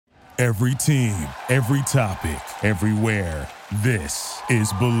Every team, every topic, everywhere. This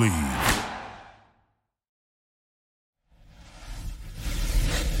is Believe.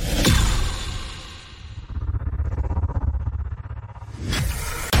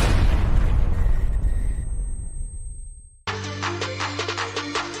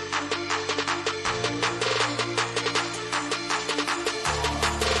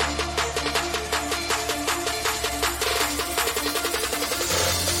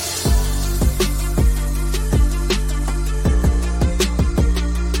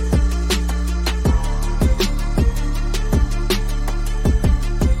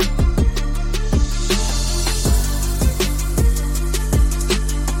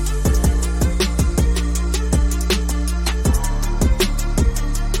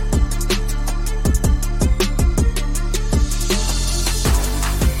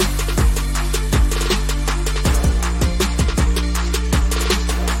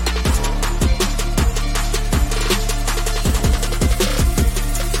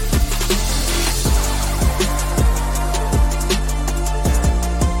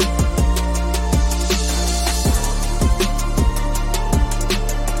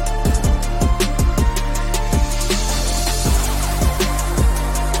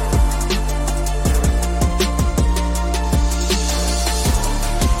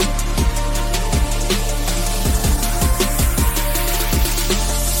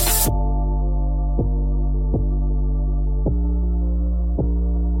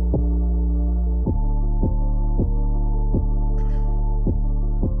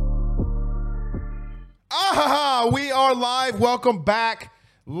 We are live. Welcome back,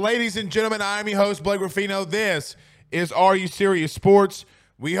 ladies and gentlemen. I'm your host, Blake Ruffino. This is Are You Serious Sports.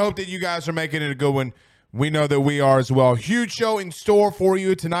 We hope that you guys are making it a good one. We know that we are as well. Huge show in store for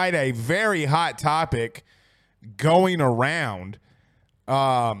you tonight. A very hot topic going around.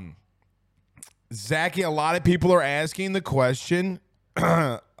 Zachy, a lot of people are asking the question,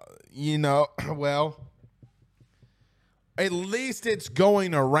 well, at least it's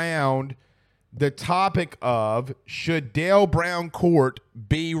going around the topic of, should Dale Brown Court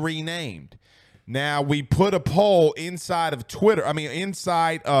be renamed? Now, we put a poll inside of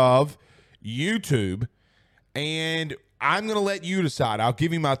YouTube, and I'm going to let you decide. I'll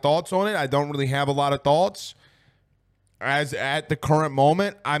give you my thoughts on it. I don't really have a lot of thoughts as at the current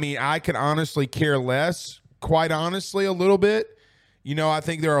moment. I mean, I can honestly care less, quite honestly, a little bit. You know, I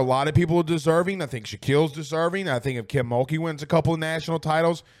think there are a lot of people deserving. I think Shaquille's deserving. I think if Kim Mulkey wins a couple of national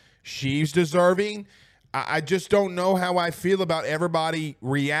titles, she's deserving. I just don't know how I feel about everybody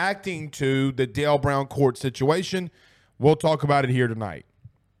reacting to the Dale Brown Court situation. We'll talk about it here tonight.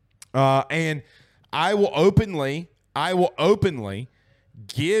 And I will openly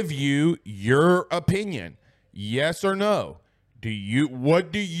give you your opinion. Yes or no?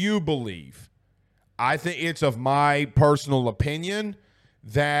 What do you believe? I think it's of my personal opinion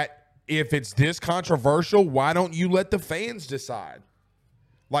that if it's this controversial, why don't you let the fans decide?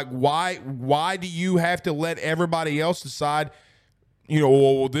 Like, why do you have to let everybody else decide,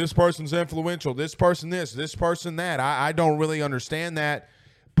 well, this person's influential, this person this person that? I don't really understand that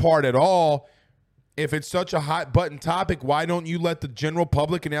part at all. If it's such a hot button topic, why don't you let the general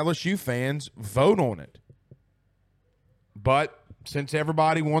public and LSU fans vote on it? But since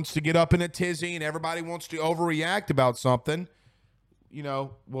everybody wants to get up in a tizzy and everybody wants to overreact about something,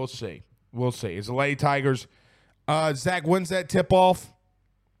 we'll see. We'll see. It's the Lady Tigers. Zach, when's that tip off?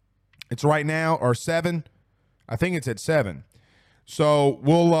 It's right now, or 7. I think it's at 7. So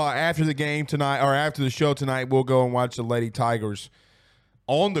we'll, after the game tonight, or after the show tonight, we'll go and watch the Lady Tigers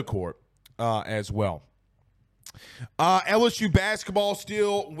on the court as well. LSU basketball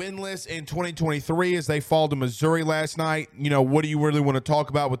still winless in 2023 as they fall to Missouri last night. What do you really want to talk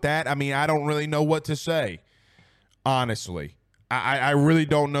about with that? I mean, I don't really know what to say, honestly. I really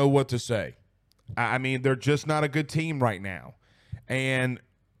don't know what to say. I mean, they're just not a good team right now. And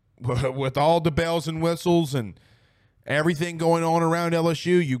with all the bells and whistles and everything going on around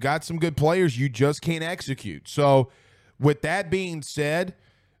LSU, you got some good players. You just can't execute. So with that being said,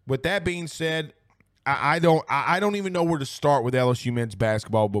 I don't even know where to start with LSU men's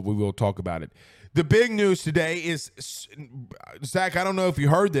basketball, but we will talk about it. The big news today is, Zach, I don't know if you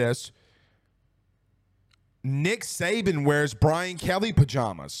heard this. Nick Saban wears Brian Kelly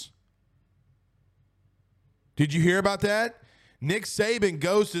pajamas. Did you hear about that? Nick Saban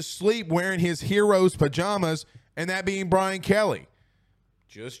goes to sleep wearing his hero's pajamas, and that being Brian Kelly.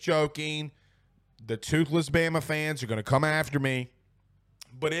 Just joking. The toothless Bama fans are going to come after me.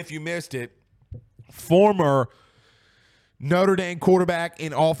 But if you missed it, former Notre Dame quarterback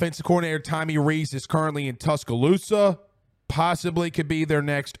and offensive coordinator Tommy Rees is currently in Tuscaloosa possibly could be their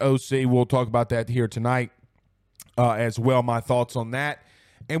next OC. We'll talk about that here tonight as well, my thoughts on that.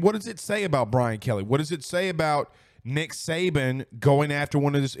 And what does it say about Brian Kelly? What does it say about Nick Saban going after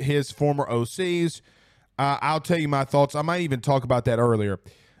one of his former OCs? I'll tell you my thoughts. I might even talk about that earlier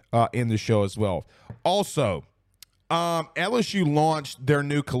in the show as well. Also, LSU launched their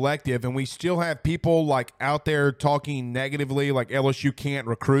new collective, and we still have people like out there talking negatively, like LSU can't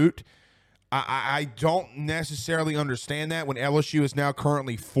recruit. I don't necessarily understand that when LSU is now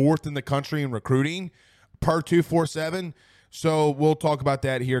currently 4th in the country in recruiting per 247. So we'll talk about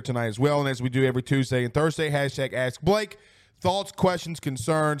that here tonight as well. And as we do every Tuesday and Thursday, hashtag Ask Blake. Thoughts, questions,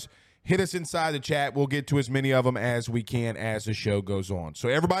 concerns, hit us inside the chat. We'll get to as many of them as we can as the show goes on. So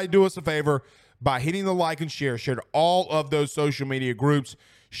everybody do us a favor by hitting the like and share. Share to all of those social media groups.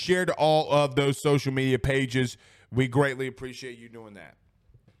 Share to all of those social media pages. We greatly appreciate you doing that.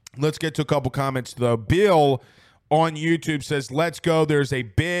 Let's get to a couple comments, though. Bill on YouTube says, let's go. There's a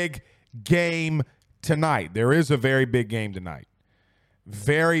big game tonight. There is a very big game tonight.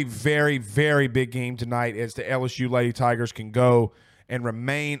 Very, very, very big game tonight as the LSU Lady Tigers can go and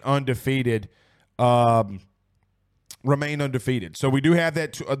remain undefeated. So we do have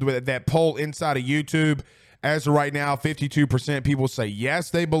that poll inside of YouTube. As of right now, 52% people say yes,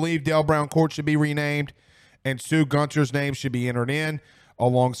 they believe Dale Brown Court should be renamed and Sue Gunter's name should be entered in.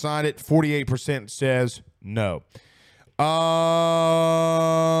 Alongside it, 48% says no.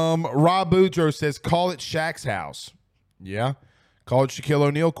 Rob Boudreaux says, call it Shaq's house. Yeah. Call it Shaquille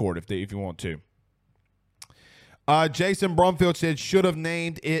O'Neal Court if you want to. Jason Brumfield said, should have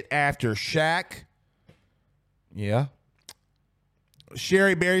named it after Shaq. Yeah.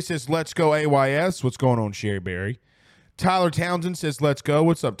 Sherry Berry says, let's go AYS. What's going on, Sherry Berry? Tyler Townsend says, let's go.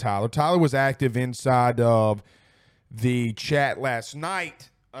 What's up, Tyler? Tyler was active inside of the chat last night.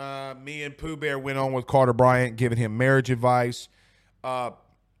 Me and Pooh Bear went on with Carter Bryant, giving him marriage advice.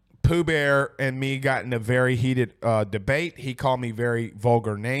 Pooh Bear and me got in a very heated debate. He called me very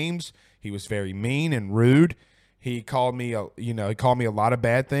vulgar names. He was very mean and rude. He called me, he called me a lot of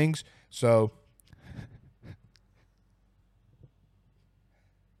bad things. So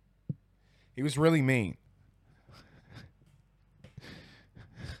he was really mean.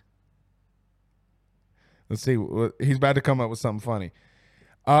 Let's see. He's about to come up with something funny.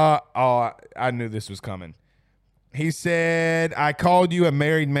 I knew this was coming. He said, I called you a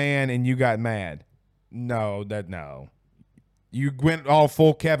married man and you got mad. No. You went all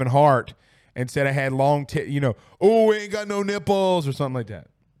full Kevin Hart and said I had long, we ain't got no nipples or something like that.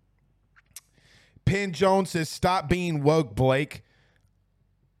 Penn Jones says, stop being woke, Blake.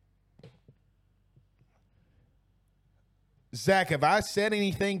 Zach, have I said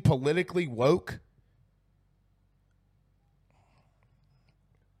anything politically woke?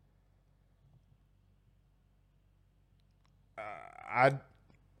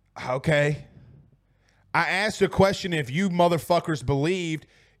 Okay. I asked a question if you motherfuckers believed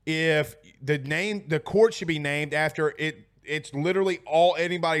if the court should be named after it's literally all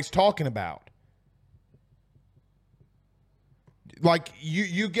anybody's talking about. Like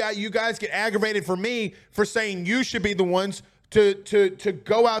you guys get aggravated for me for saying you should be the ones to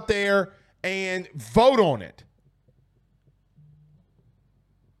go out there and vote on it.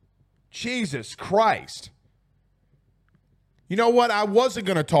 Jesus Christ. You know what? I wasn't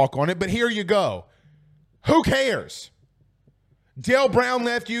going to talk on it, but here you go. Who cares? Dale Brown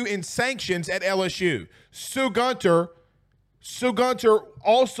left you in sanctions at LSU. Sue Gunter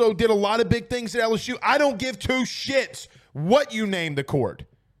also did a lot of big things at LSU. I don't give two shits what you name the court.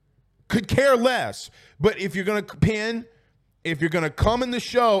 Could care less. But if you're going to come in the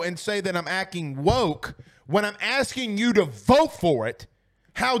show and say that I'm acting woke when I'm asking you to vote for it,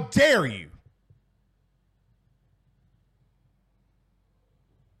 how dare you?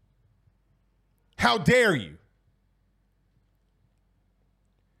 How dare you?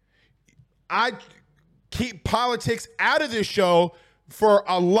 I keep politics out of this show for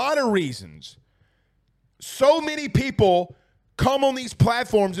a lot of reasons. So many people come on these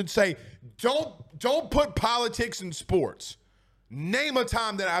platforms and say, don't put politics in sports. Name a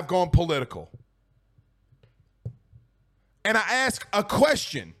time that I've gone political. And I ask a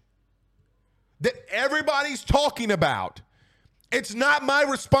question that everybody's talking about. It's not my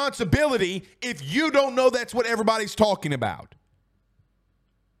responsibility if you don't know that's what everybody's talking about.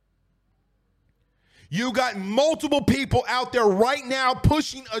 You got multiple people out there right now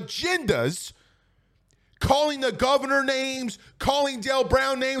pushing agendas, calling the governor names, calling Dale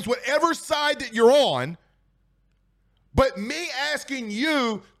Brown names, whatever side that you're on. But me asking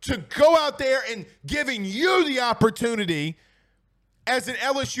you to go out there and giving you the opportunity as an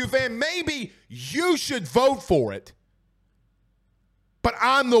LSU fan, maybe you should vote for it. But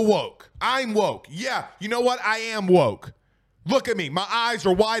I'm the woke. I'm woke. Yeah, you know what? I am woke. Look at me. My eyes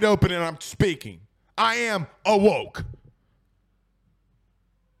are wide open and I'm speaking. I am awoke.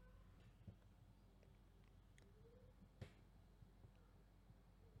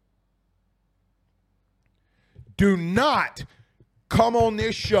 Do not come on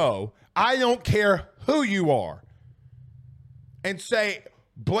this show, I don't care who you are, and say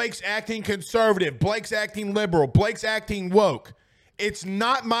Blake's acting conservative, Blake's acting liberal, Blake's acting woke. It's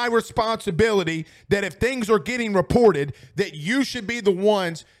not my responsibility that if things are getting reported, that you should be the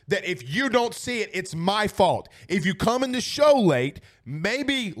ones that if you don't see it, it's my fault. If you come in the show late,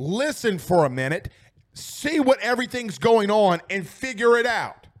 maybe listen for a minute, see what everything's going on, and figure it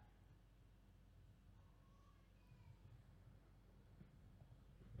out.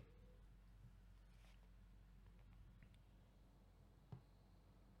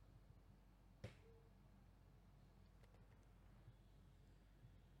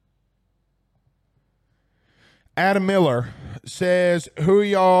 Adam Miller says, who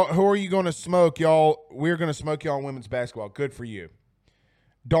are you going to smoke, y'all? We're going to smoke y'all in women's basketball. Good for you.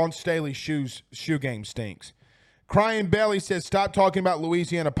 Dawn Staley's shoe game stinks. Crying Belly says, stop talking about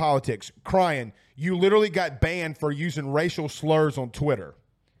Louisiana politics. Crying, you literally got banned for using racial slurs on Twitter.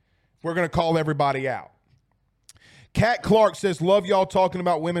 We're going to call everybody out. Kat Clark says, love y'all talking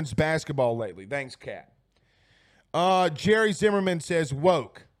about women's basketball lately. Thanks, Kat. Jerry Zimmerman says,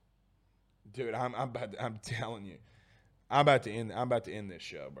 woke. Dude, I'm telling you, I'm about to end this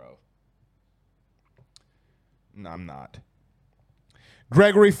show, bro. No, I'm not.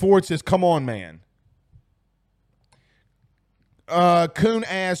 Gregory Ford says, come on, man. Coon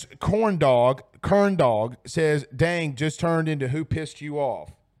ass Kern Dog says, dang, just turned into who pissed you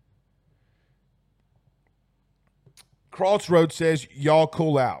off. Crossroads says, y'all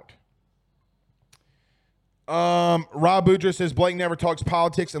cool out. Rob Boudreaux says Blake never talks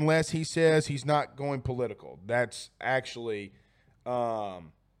politics unless he says he's not going political. That's actually true.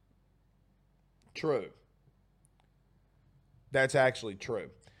 That's actually true.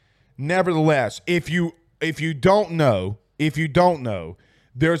 Nevertheless, if you don't know,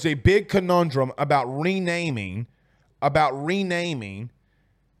 there's a big conundrum about renaming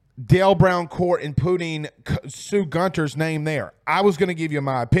Dale Brown Court and putting Sue Gunter's name there. I was going to give you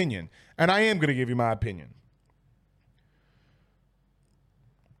my opinion, and I am going to give you my opinion.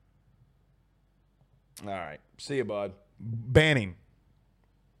 All right. See you, bud. Banning.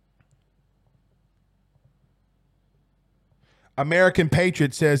 American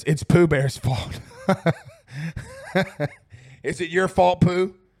Patriot says it's Pooh Bear's fault. Is it your fault,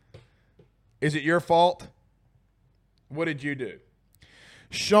 Pooh? Is it your fault? What did you do?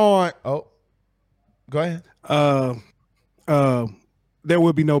 Sean, go ahead. There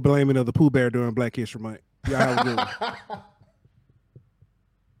will be no blaming of the Pooh Bear during Black History Month. Y'all have a good one.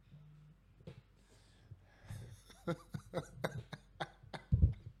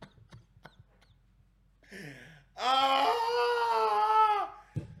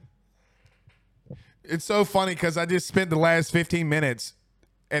 It's so funny because I just spent the last 15 minutes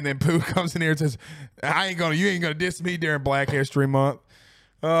and then Pooh comes in here and says, you ain't gonna diss me during Black History Month.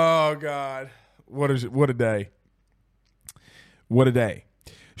 Oh God. What a day. What a day.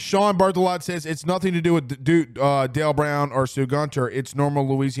 Sean Barthelot says it's nothing to do with Dale Brown or Sue Gunter. It's normal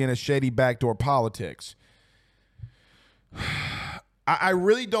Louisiana shady backdoor politics. I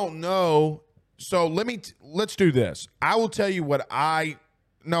really don't know. So let's do this. I will tell you what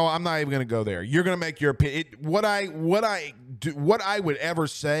no, I'm not even going to go there. You're going to make your opinion. What I would ever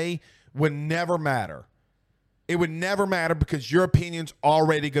say would never matter. It would never matter because your opinion's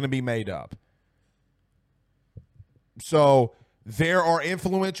already going to be made up. So there are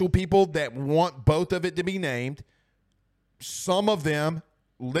influential people that want both of it to be named. Some of them,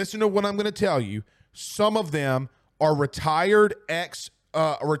 listen to what I'm going to tell you. Some of them are retired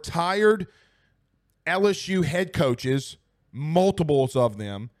LSU head coaches, multiples of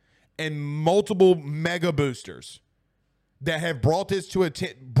them, and multiple mega boosters that have brought this to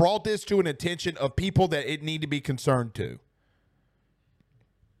an attention of people that it need to be concerned to.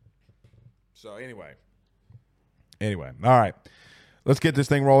 So anyway, all right. Let's get this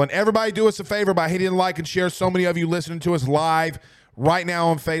thing rolling. Everybody do us a favor by hitting like and share. So many of you listening to us live right now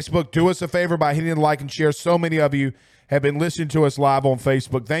on Facebook. Do us a favor by hitting like and share. So many of you have been listening to us live on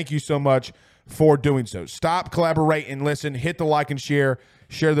Facebook. Thank you so much for doing so. Stop, collaborate, and listen. Hit the like and share.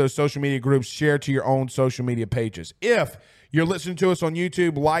 Share those social media groups. Share to your own social media pages. If you're listening to us on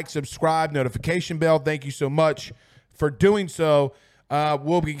YouTube, like, subscribe, notification bell. Thank you so much for doing so.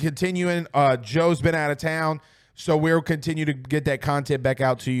 We'll be continuing. Joe's been out of town, so we'll continue to get that content back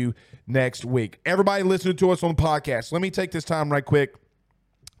out to you next week. Everybody listening to us on the podcast, let me take this time right quick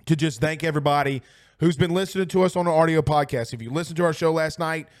to just thank everybody who's been listening to us on the audio podcast. If you listened to our show last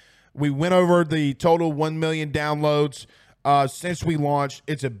night, we went over the total 1 million downloads since we launched.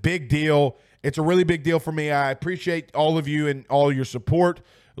 It's a big deal. It's a really big deal for me. I appreciate all of you and all your support,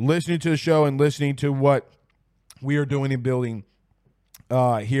 listening to the show and listening to what we are doing and building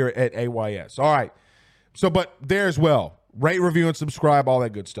here at AYS. All right. So, but there as well. Rate, review, and subscribe, all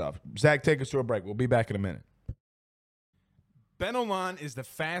that good stuff. Zach, take us to a break. We'll be back in a minute. BetOnline is the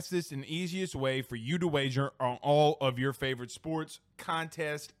fastest and easiest way for you to wager on all of your favorite sports,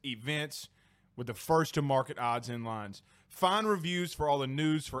 contests, events with the first-to-market odds and lines. Find reviews for all the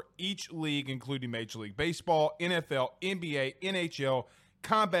news for each league, including Major League Baseball, NFL, NBA, NHL,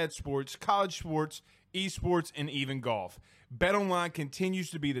 combat sports, college sports, esports, and even golf. BetOnline continues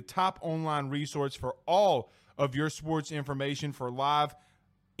to be the top online resource for all of your sports information for live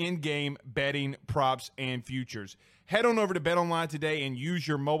in-game betting, props, and futures. Head on over to BetOnline today and use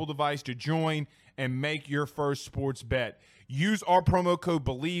your mobile device to join and make your first sports bet. Use our promo code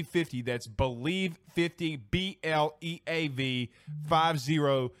BELIEVE50, that's BELIEVE50, BLEAV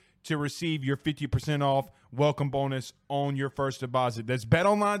 50, to receive your 50% off welcome bonus on your first deposit. That's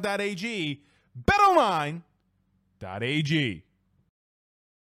betonline.ag, betonline.ag.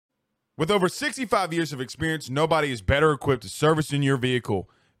 With over 65 years of experience, nobody is better equipped to service in your vehicle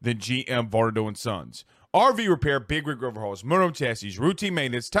than GM Varnado & Sons. RV repair, big rig overhauls, motorhome chassis, routine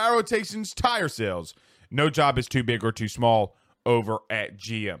maintenance, tire rotations, tire sales. No job is too big or too small over at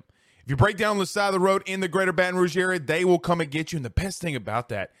GM. If you break down the side of the road in the greater Baton Rouge area, they will come and get you. And the best thing about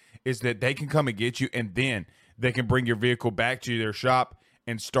that is that they can come and get you, and then they can bring your vehicle back to their shop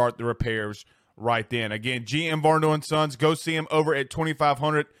and start the repairs right then. Again, GM Varnado & Sons. Go see them over at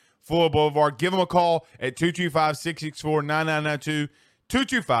 2500 Fuller Boulevard. Give them a call at 225-664-9992,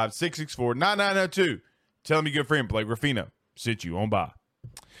 225-664-9992. Tell them your good friend Blake Ruffino sent you on by.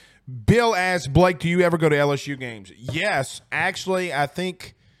 Bill asks, Blake, do you ever go to LSU games? Yes, actually, I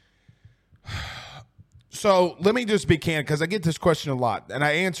think. So let me just be candid, because I get this question a lot, and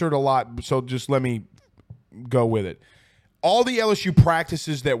I answer it a lot, so just let me go with it. All the LSU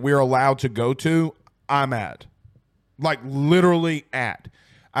practices that we're allowed to go to, I'm at. Like, literally at.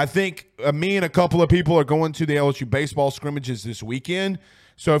 I think me and a couple of people are going to the LSU baseball scrimmages this weekend.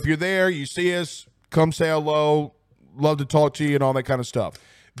 So if you're there, you see us, come say hello, love to talk to you and all that kind of stuff.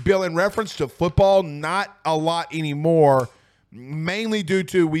 Bill, in reference to football, not a lot anymore, mainly due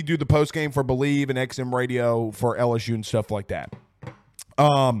to we do the postgame for Believe and XM Radio for LSU and stuff like that.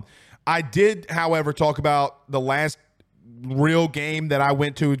 I did, however, talk about the last real game that I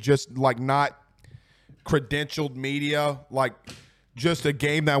went to, just like not credentialed media, like just a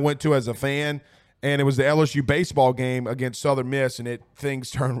game that I went to as a fan, and it was the LSU baseball game against Southern Miss, and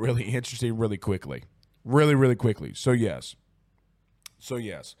things turned really interesting really quickly. Really, really quickly. So, yes.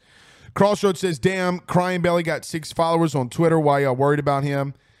 Crossroads says, damn, Crying Belly got 6 followers on Twitter. Why y'all worried about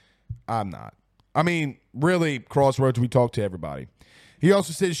him? I'm not. I mean, really, Crossroads, we talk to everybody. He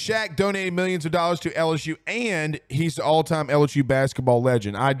also says, Shaq donated millions of dollars to LSU, and he's the all-time LSU basketball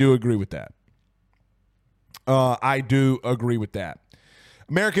legend. I do agree with that.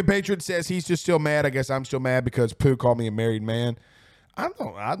 American Patriot says he's just still mad. I guess I'm still mad because Pooh called me a married man. I'm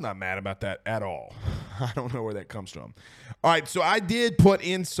not mad about that at all. I don't know where that comes from. All right, so I did put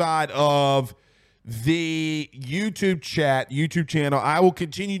inside of the YouTube channel. I will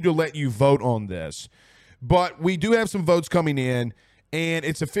continue to let you vote on this, but we do have some votes coming in, and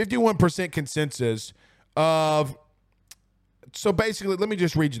it's a 51% consensus of. So basically, let me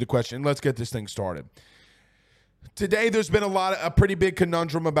just read you the question. Let's get this thing started. Today, there's been a pretty big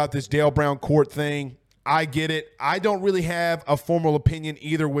conundrum about this Dale Brown Court thing. I get it. I don't really have a formal opinion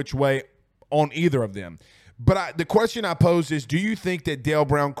either which way on either of them. But the question I pose is, do you think that Dale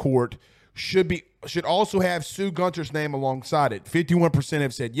Brown Court should also have Sue Gunter's name alongside it? 51%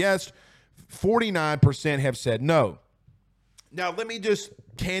 have said yes. 49% have said no. Now, let me just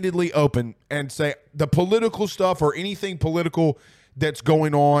candidly open and say the political stuff or anything political that's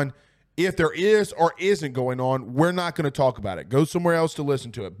going on, if there is or isn't going on, we're not going to talk about it. Go somewhere else to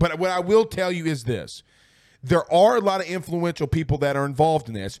listen to it. But what I will tell you is this. There are a lot of influential people that are involved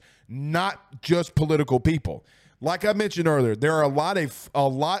in this, not just political people. Like I mentioned earlier, there are a lot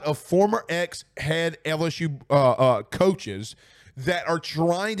of former ex-head LSU coaches that are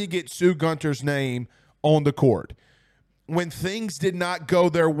trying to get Sue Gunter's name on the court. When things did not go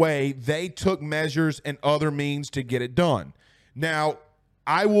their way, they took measures and other means to get it done. Now,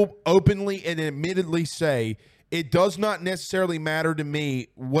 I will openly and admittedly say it does not necessarily matter to me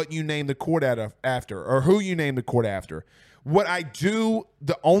what you name the court after or who you name the court after.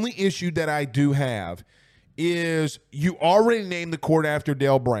 The only issue that I do have is you already named the court after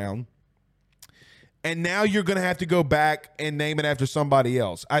Dale Brown, and now you're going to have to go back and name it after somebody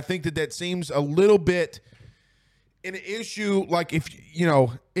else. I think that seems a little bit an issue, like if, you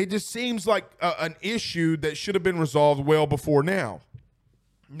know, it just seems like an issue that should have been resolved well before now.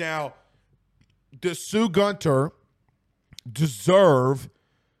 Now, does Sue Gunter deserve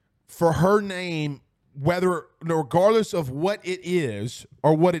for her name, whether regardless of what it is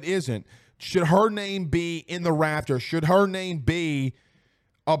or what it isn't, should her name be in the rafters? Should her name be,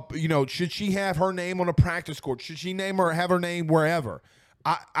 should she have her name on a practice court? Should she have her name wherever?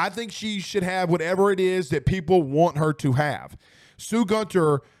 I think she should have whatever it is that people want her to have. Sue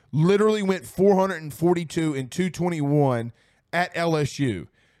Gunter literally went 442 and 221 at LSU.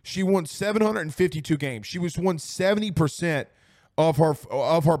 She won 752 games. She won 70% of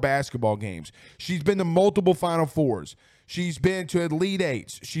her basketball games. She's been to multiple Final Fours. She's been to Elite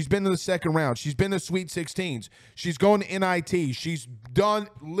Eights. She's been to the second round. She's been to Sweet 16s. She's going to NIT. She's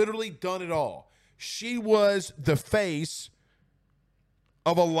literally done it all. She was the face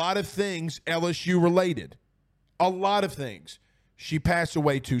of a lot of things LSU related. A lot of things. She passed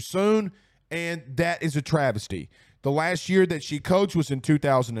away too soon, and that is a travesty. The last year that she coached was in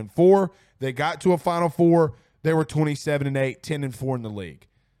 2004. They got to a Final Four. They were 27-8, 10-4 in the league.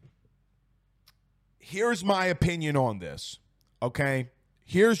 Here's my opinion on this, okay?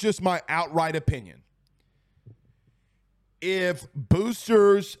 Here's just my outright opinion. If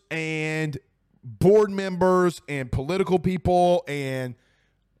boosters and board members and political people and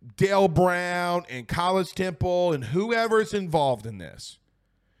Dale Brown and College Temple and whoever is involved in this,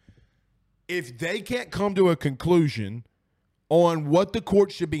 if they can't come to a conclusion on what the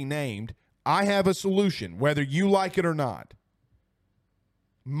court should be named, I have a solution, whether you like it or not.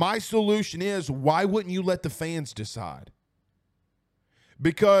 My solution is, why wouldn't you let the fans decide?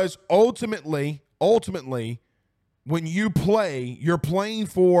 Because ultimately, when you play, you're playing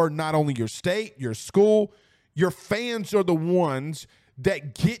for not only your state, your school, your fans are the ones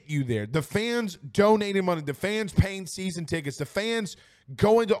that get you there. The fans donating money, the fans paying season tickets, the fans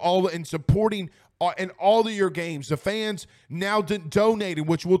going to all and supporting in all of your games, the fans now donating,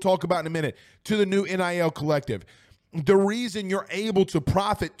 which we'll talk about in a minute, to the new NIL collective. The reason you're able to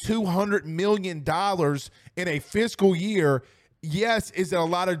profit $200 million in a fiscal year, yes, is it a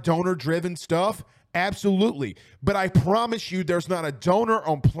lot of donor-driven stuff? Absolutely. But I promise you there's not a donor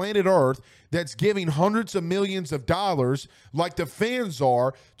on planet Earth that's giving hundreds of millions of dollars like the fans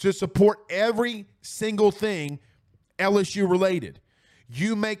are to support every single thing LSU related.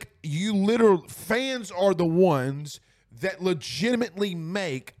 Fans are the ones that legitimately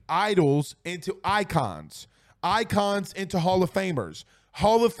make idols into icons, icons into Hall of Famers,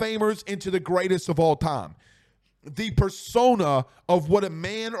 Hall of Famers into the greatest of all time. The persona of what a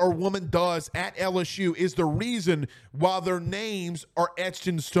man or woman does at LSU is the reason why their names are etched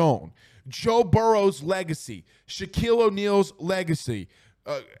in stone. Joe Burrow's legacy, Shaquille O'Neal's legacy,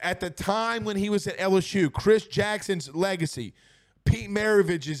 at the time when he was at LSU, Chris Jackson's legacy, Pete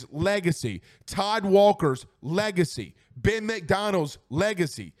Maravich's legacy, Todd Walker's legacy, Ben McDonald's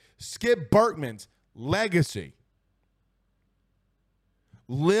legacy, Skip Berkman's legacy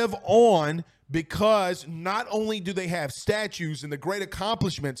live on, because not only do they have statues and the great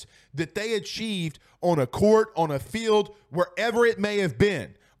accomplishments that they achieved on a court, on a field, wherever it may have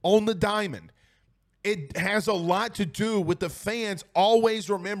been, on the diamond, it has a lot to do with the fans always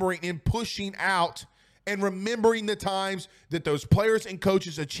remembering and pushing out and remembering the times that those players and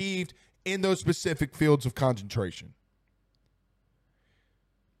coaches achieved in those specific fields of concentration.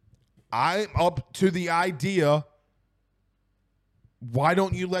 I'm up to the idea, why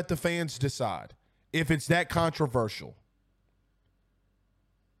don't you let the fans decide if it's that controversial?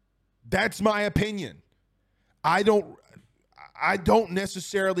 That's my opinion. I don't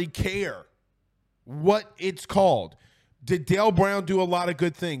necessarily care what it's called. Did Dale Brown do a lot of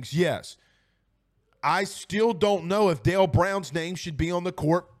good things? Yes. I still don't know if Dale Brown's name should be on the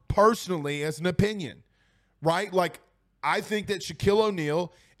court personally, as an opinion, right? Like, I think that Shaquille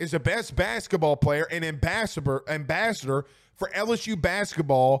O'Neal is the best basketball player and ambassador for LSU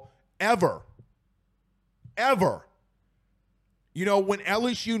basketball ever. Ever. You know, when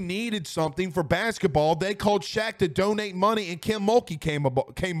LSU needed something for basketball, they called Shaq to donate money, and Kim Mulkey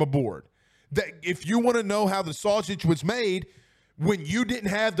came aboard. That if you want to know how the sausage was made, when you didn't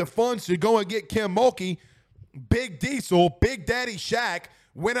have the funds to go and get Kim Mulkey, Big Diesel, Big Daddy Shaq,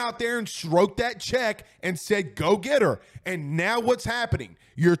 went out there and stroked that check and said, go get her. And now what's happening?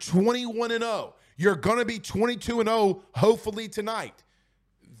 You're 21-0. You're going to be 22-0 hopefully tonight.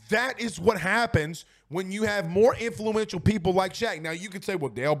 That is what happens when you have more influential people like Shaq. Now, you could say,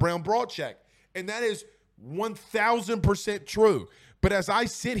 well, Dale Brown brought Shaq. And that is 1,000% true. But as I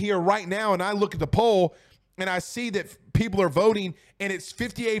sit here right now and I look at the poll and I see that people are voting and it's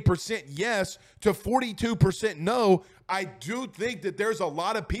 58% yes to 42% no, I do think that there's a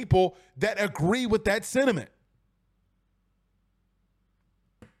lot of people that agree with that sentiment.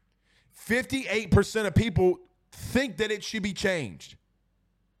 58% of people think that it should be changed.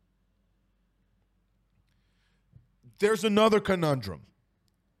 There's another conundrum.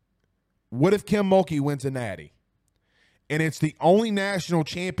 What if Kim Mulkey wins a natty? And it's the only national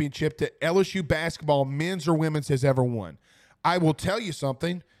championship that LSU basketball, men's or women's, has ever won. I will tell you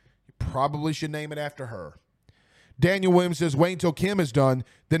something. You probably should name it after her. Daniel Williams says, wait until Kim is done,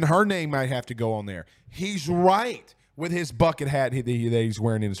 then her name might have to go on there. He's right with his bucket hat that he's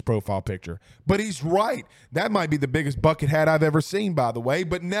wearing in his profile picture. But he's right. That might be the biggest bucket hat I've ever seen, by the way,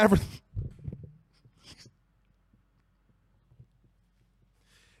 but never...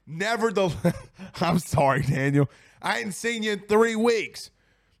 Nevertheless, I'm sorry, Daniel. I hadn't seen you in 3 weeks.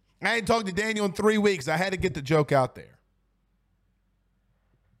 I hadn't talked to Daniel in 3 weeks. I had to get the joke out there.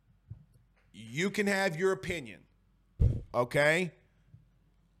 You can have your opinion, okay?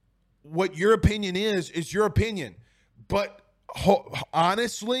 What your opinion is your opinion. But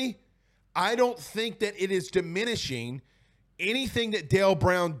honestly, I don't think that it is diminishing anything that Dale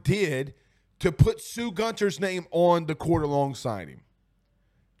Brown did to put Sue Gunter's name on the court alongside him.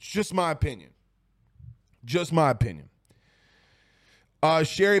 It's just my opinion. Just my opinion.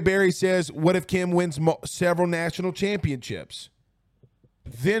 Sherry Berry says, what if Kim wins several national championships?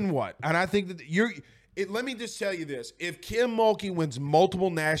 Then what? And I think that let me just tell you this. If Kim Mulkey wins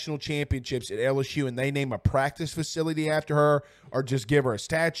multiple national championships at LSU and they name a practice facility after her or just give her a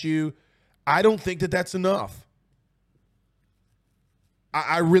statue, I don't think that that's enough.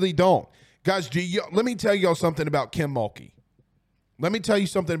 I really don't. Guys, let me tell y'all something about Kim Mulkey. Let me tell you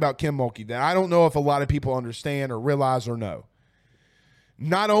something about Kim Mulkey that I don't know if a lot of people understand or realize or know.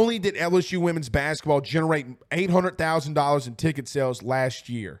 Not only did LSU women's basketball generate $800,000 in ticket sales last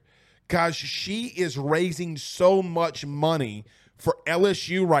year, guys, she is raising so much money for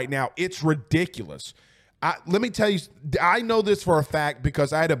LSU right now. It's ridiculous. Let me tell you, I know this for a fact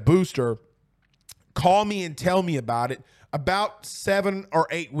because I had a booster call me and tell me about it about 7 or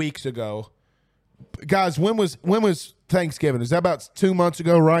 8 weeks ago. Guys, when was Thanksgiving? Is that about 2 months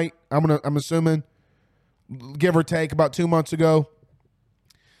ago, right? I'm assuming, give or take, about 2 months ago.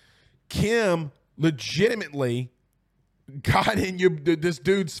 Kim legitimately got in this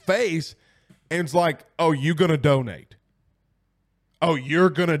dude's face and was like, "Oh, you gonna donate? Oh, you're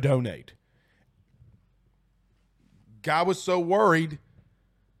gonna donate?" Guy was so worried,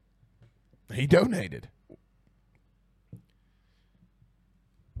 he donated.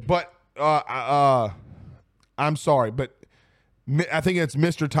 But I'm sorry, but I think it's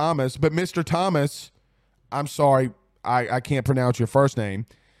Mr. Thomas. But Mr. Thomas, I'm sorry, I can't pronounce your first name.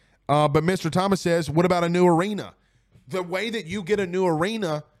 But Mr. Thomas says, what about a new arena? The way that you get a new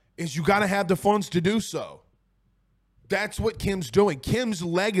arena is you got to have the funds to do so. That's what Kim's doing. Kim's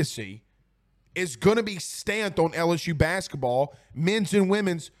legacy is going to be stamped on LSU basketball, men's and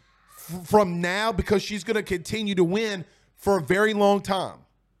women's, from now, because she's going to continue to win for a very long time.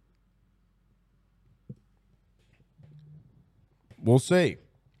 We'll see.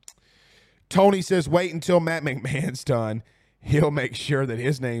 Tony says, wait until Matt McMahon's done. He'll make sure that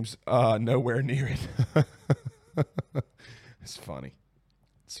his name's nowhere near it. It's funny.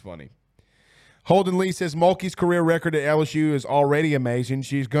 It's funny. Holden Lee says, Mulkey's career record at LSU is already amazing.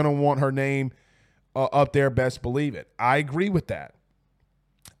 She's going to want her name up there, best believe it. I agree with that.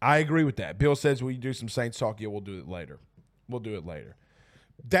 Bill says, will you do some Saints talk? Yeah, we'll do it later.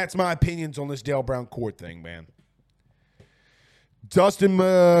 That's my opinions on this Dale Brown court thing, man. Dustin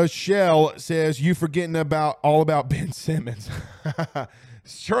Michelle says, you forgetting all about Ben Simmons.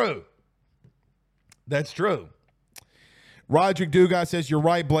 It's true. That's true. Roderick Dugas says, you're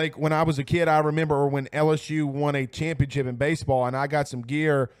right, Blake. When I was a kid, I remember when LSU won a championship in baseball, and I got some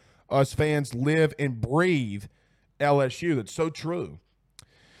gear. Us fans live and breathe LSU. That's so true.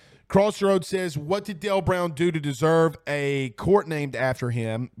 Crossroads says, what did Dale Brown do to deserve a court named after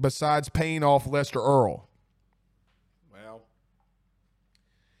him besides paying off Lester Earl? Well,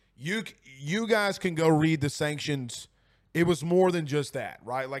 you guys can go read the sanctions. It was more than just that,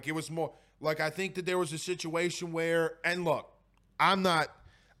 right? Like, it was more like, I think that there was a situation where, and look, I would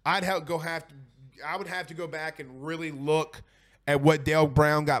have to go back and really look at what Dale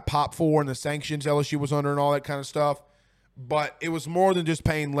Brown got popped for and the sanctions LSU was under and all that kind of stuff. But it was more than just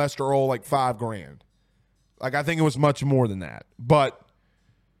paying Lester Earl like $5,000. Like, I think it was much more than that. But,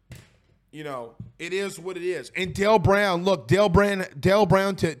 you know, it is what it is. And Dale Brown, look, Dale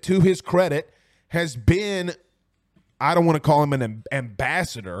Brown to his credit, has been, I don't want to call him an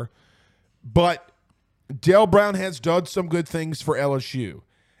ambassador, but Dale Brown has done some good things for LSU,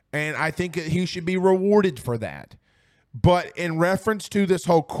 and I think he should be rewarded for that. But in reference to this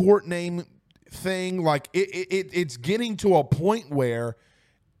whole court name thing, like it's getting to a point where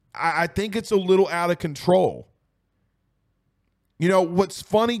I think it's a little out of control. You know, what's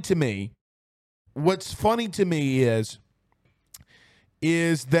funny to me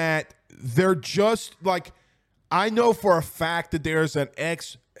is that they're just like, I know for a fact that there's an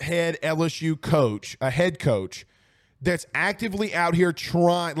ex-head LSU coach, a head coach, that's actively out here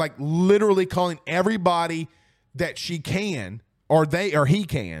trying, like literally calling everybody that she can or he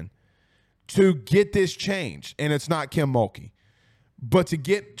can to get this changed. And it's not Kim Mulkey, but to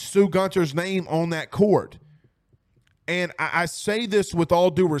get Sue Gunter's name on that court. And I say this with all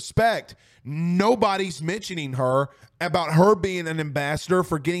due respect. Nobody's mentioning her about her being an ambassador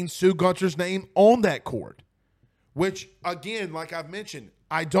for getting Sue Gunter's name on that court, which, again, like I've mentioned,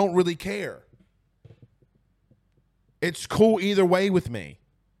 I don't really care. It's cool either way with me.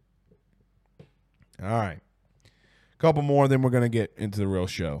 All right. A couple more, then we're going to get into the real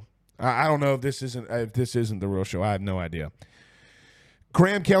show. I don't know if this isn't the real show. I have no idea.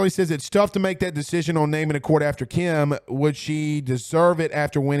 Graham Kelly says it's tough to make that decision on naming a court after Kim. Would she deserve it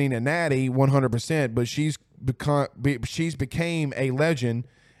after winning a natty? 100%. But she's became a legend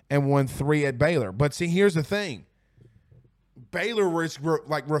and won 3 at Baylor. But see, here's the thing: Baylor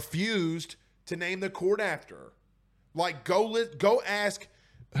refused to name the court after her. Like, go ask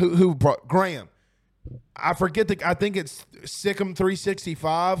who brought Graham. I forget I think it's Sikkim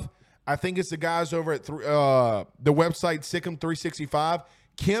 365. I think it's the guys over at the website Sikkim 365.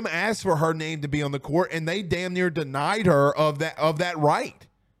 Kim asked for her name to be on the court, and they damn near denied her of that right.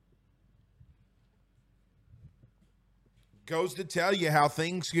 Goes to tell you how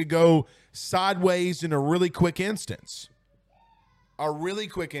things could go sideways in a really quick instance. A really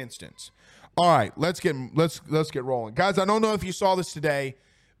quick instance. All right, let's get rolling, guys. I don't know if you saw this today,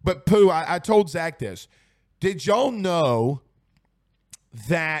 but Pooh, I told Zach this. Did y'all know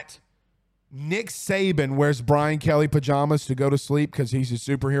that Nick Saban wears Brian Kelly pajamas to go to sleep because he's a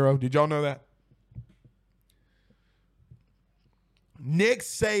superhero? Did y'all know that? Nick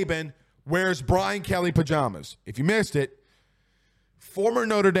Saban wears Brian Kelly pajamas. If you missed it, former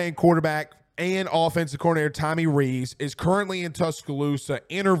Notre Dame quarterback and offensive coordinator Tommy Rees is currently in Tuscaloosa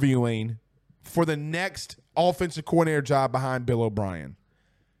interviewing for the next offensive coordinator job behind Bill O'Brien.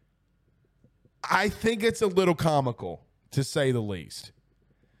 I think it's a little comical, to say the least.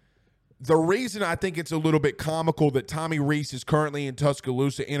 The reason I think it's a little bit comical that Tommy Rees is currently in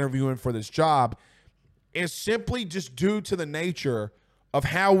Tuscaloosa interviewing for this job is simply just due to the nature of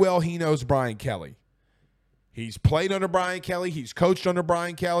how well he knows Brian Kelly. He's played under Brian Kelly. He's coached under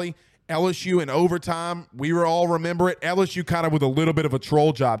Brian Kelly. LSU in overtime, we were all remember it. LSU kind of with a little bit of a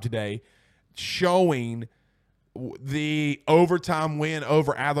troll job today, showing the overtime win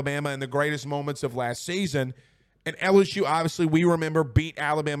over Alabama in the greatest moments of last season. And LSU, obviously, we remember, beat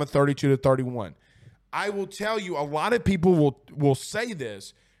Alabama 32-31. I will tell you, a lot of people will say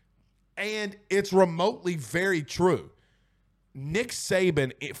this, and it's remotely very true. Nick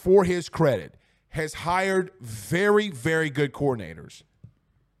Saban, for his credit, has hired very, very good coordinators.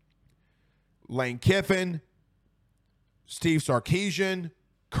 Lane Kiffin, Steve Sarkisian,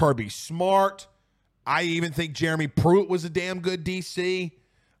 Kirby Smart. I even think Jeremy Pruitt was a damn good DC.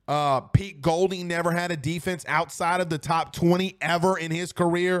 Pete Golding never had a defense outside of the top 20 ever in his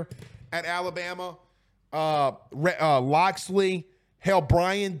career at Alabama. Loxley, hell,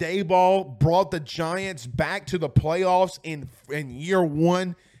 Brian Daboll brought the Giants back to the playoffs in year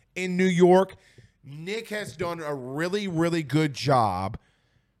 1 in New York. Nick has done a really, really good job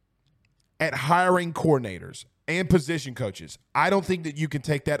at hiring coordinators and position coaches. I don't think that you can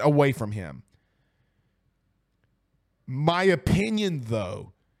take that away from him. My opinion,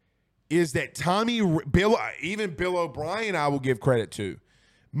 though, is that even Bill O'Brien, I will give credit to.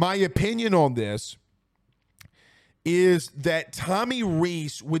 My opinion on this is that Tommy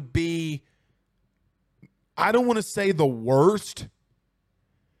Rees would be, I don't want to say the worst,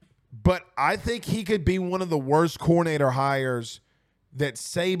 but I think he could be one of the worst coordinator hires that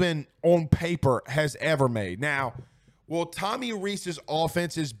Saban on paper has ever made. Now, will Tommy Rees's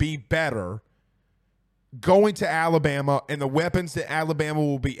offenses be better going to Alabama and the weapons that Alabama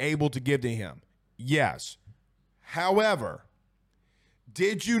will be able to give to him? Yes. However,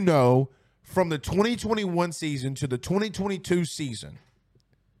 did you know from the 2021 season to the 2022 season,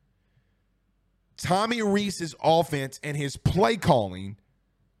 Tommy Rees's offense and his play calling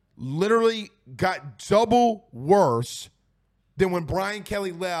literally got double worse than when Brian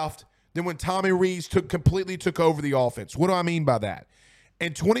Kelly left than when Tommy Rees completely took over the offense. What do I mean by that?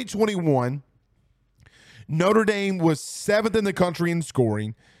 In 2021, Notre Dame was 7th in the country in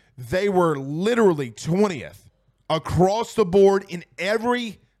scoring. They were literally 20th across the board in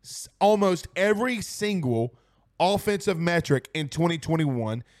almost every single offensive metric in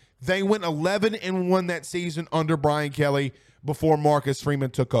 2021. They went 11-1 that season under Brian Kelly before Marcus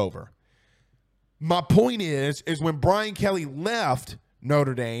Freeman took over. My point is when Brian Kelly left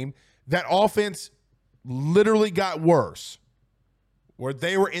Notre Dame, that offense literally got worse, where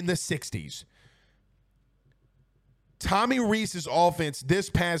they were in the 60s. Tommy Rees's offense this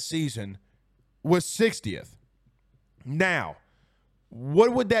past season was 60th. Now,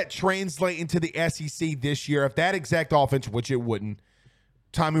 what would that translate into the SEC this year if that exact offense, which it wouldn't,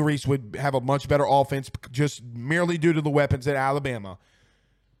 Tommy Rees would have a much better offense just merely due to the weapons at Alabama.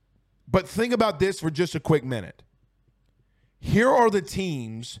 But think about this for just a quick minute. Here are the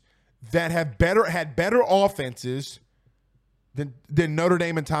teams that had better offenses than Notre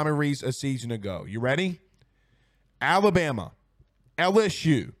Dame and Tommy Rees a season ago. You ready? Alabama,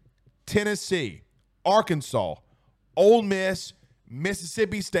 LSU, Tennessee, Arkansas, Ole Miss,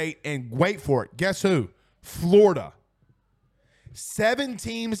 Mississippi State, and wait for it, guess who? Florida. 7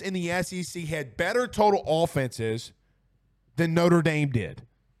 teams in the SEC had better total offenses than Notre Dame did.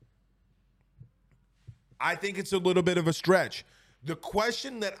 I think it's a little bit of a stretch. The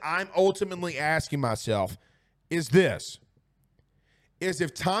question that I'm ultimately asking myself is this. Is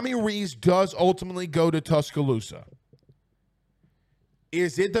if Tommy Rees does ultimately go to Tuscaloosa,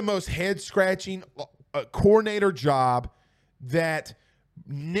 is it the most head-scratching coordinator job that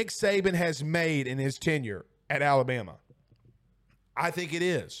Nick Saban has made in his tenure at Alabama? I think it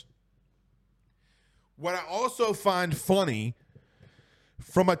is. What I also find funny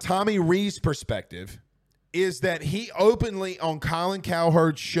from a Tommy Rees perspective is that he openly on Colin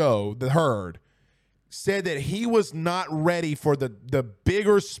Cowherd's show, The Herd, said that he was not ready for the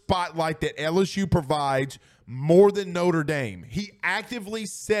bigger spotlight that LSU provides more than Notre Dame. He actively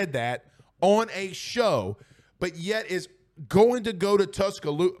said that on a show, but yet is going to go to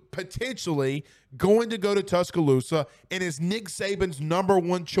Tuscaloosa, potentially going to go to Tuscaloosa, and is Nick Saban's number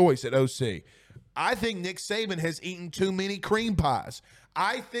one choice at OC. I think Nick Saban has eaten too many cream pies.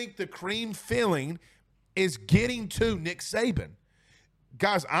 I think the cream filling is getting to Nick Saban.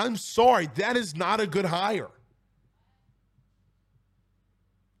 Guys, I'm sorry. That is not a good hire.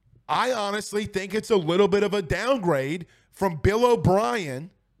 I honestly think it's a little bit of a downgrade from Bill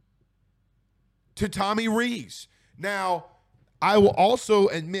O'Brien to Tommy Rees. Now, I will also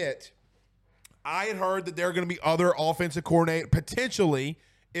admit, I had heard that there are going to be other offensive coordinators. Potentially,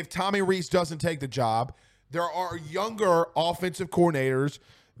 if Tommy Rees doesn't take the job, there are younger offensive coordinators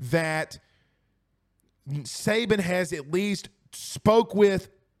that Saban has at least spoke with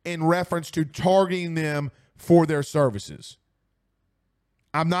in reference to targeting them for their services.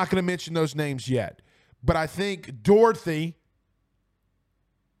 I'm not going to mention those names yet, but I think Dorothy,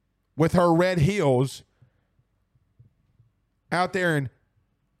 with her red heels, out there in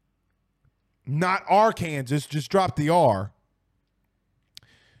not Arkansas, just drop the R,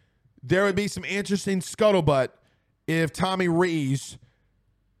 there would be some interesting scuttlebutt if Tommy Rees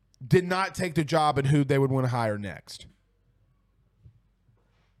did not take the job and who they would want to hire next.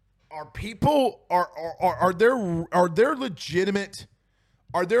 Are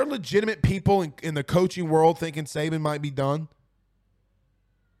there legitimate people in the coaching world thinking Saban might be done?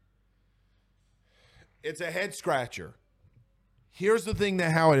 It's a head scratcher. Here's the thing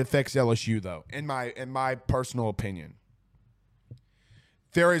that how it affects LSU though, in my personal opinion.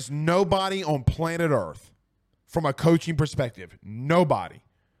 There is nobody on planet Earth, from a coaching perspective, nobody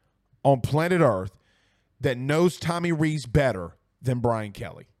on planet Earth that knows Tommy Rees better than Brian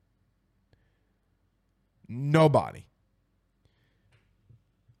Kelly. Nobody.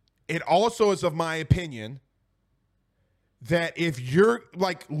 It also is of my opinion that if you're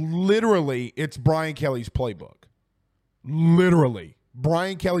like literally, it's Brian Kelly's playbook. Literally,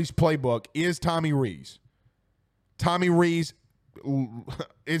 Brian Kelly's playbook is Tommy Rees. Tommy Rees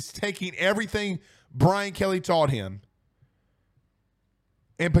is taking everything Brian Kelly taught him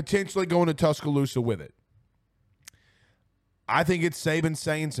and potentially going to Tuscaloosa with it. I think it's Saban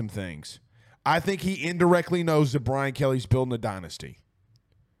saying some things. I think he indirectly knows that Brian Kelly's building a dynasty.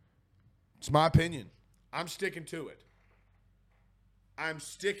 It's my opinion. I'm sticking to it.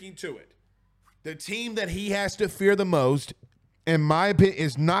 The team that he has to fear the most, in my opinion,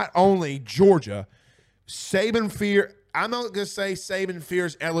 is not only Georgia. I'm not going to say Saban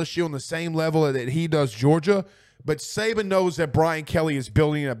fears LSU on the same level that he does Georgia, but Saban knows that Brian Kelly is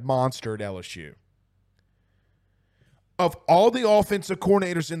building a monster at LSU. of all the offensive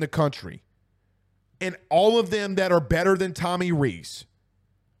coordinators in the country, and all of them that are better than Tommy Rees,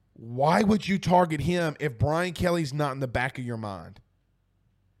 why would you target him if Brian Kelly's not in the back of your mind?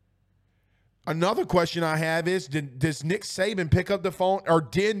 Another question I have is, does Nick Saban pick up the phone, or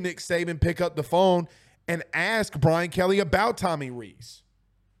did Nick Saban pick up the phone and ask Brian Kelly about Tommy Rees?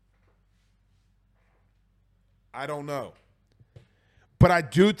 I don't know. But I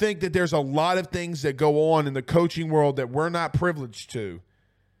do think that there's a lot of things that go on in the coaching world that we're not privileged to,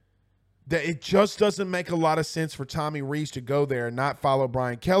 that it just doesn't make a lot of sense for Tommy Rees to go there and not follow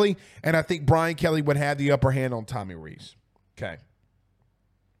Brian Kelly. And I think Brian Kelly would have the upper hand on Tommy Rees. Okay.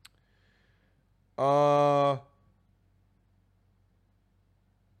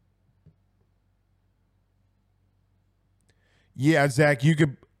 Yeah, Zach, you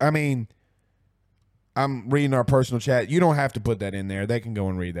could, I'm reading our personal chat. You don't have to put that in there. They can go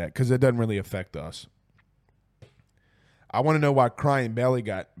and read that because it doesn't really affect us. I want to know why Crying Belly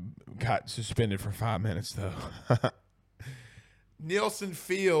got suspended for 5 minutes, though. Nielsen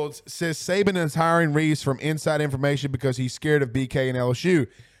Fields says Saban is hiring Rees from inside information because he's scared of BK and LSU.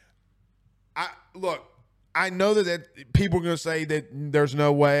 Look, I know that people are going to say that there's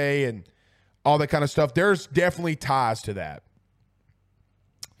no way and all that kind of stuff. There's definitely ties to that.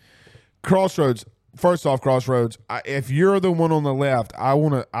 Crossroads. First off, Crossroads, if you're the one on the left, I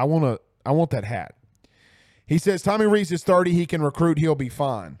want that hat. He says Tommy Rees is 30. He can recruit. He'll be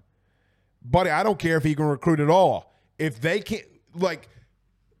fine. Buddy, I don't care if he can recruit at all. If they can't, like,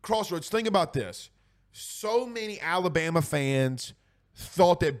 Crossroads, think about this. So many Alabama fans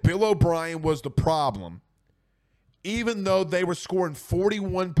thought that Bill O'Brien was the problem, even though they were scoring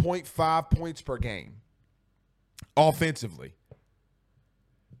 41.5 points per game offensively.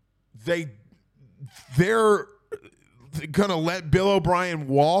 They're going to let Bill O'Brien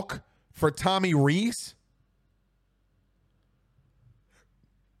walk for Tommy Rees?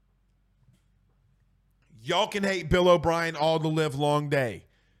 Y'all can hate Bill O'Brien all the live long day,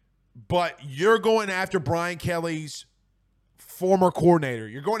 but you're going after Brian Kelly's former coordinator.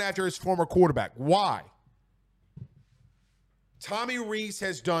 You're going after his former quarterback. Why? Tommy Rees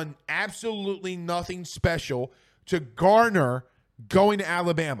has done absolutely nothing special to garner going to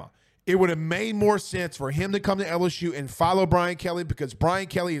Alabama. It would have made more sense for him to come to LSU and follow Brian Kelly, because Brian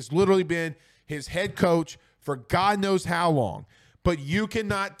Kelly has literally been his head coach for God knows how long. But you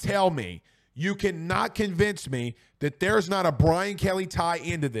cannot tell me, you cannot convince me that there's not a Brian Kelly tie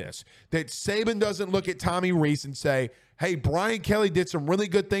into this, that Saban doesn't look at Tommy Rees and say, hey, Brian Kelly did some really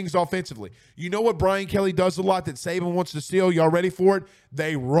good things offensively. You know what Brian Kelly does a lot that Saban wants to steal? Y'all ready for it?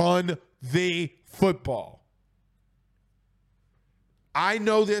 They run the football. I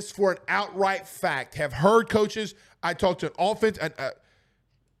know this for an outright fact. Have heard coaches. I talked to an offense.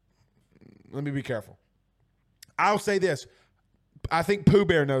 Let me be careful. I'll say this. I think Pooh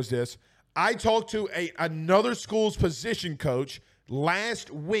Bear knows this. I talked to another school's position coach last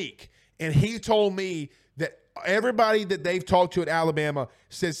week, and he told me that everybody that they've talked to at Alabama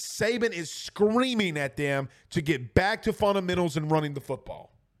says Saban is screaming at them to get back to fundamentals and running the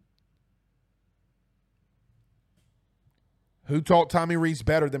football. Who taught Tommy Rees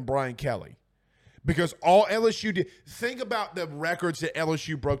better than Brian Kelly? Because all LSU did, think about the records that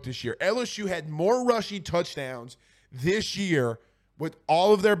LSU broke this year. LSU had more rushing touchdowns this year with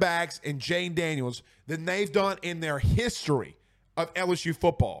all of their backs and Jane Daniels than they've done in their history of LSU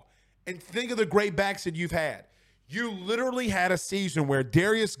football. And think of the great backs that you've had. You literally had a season where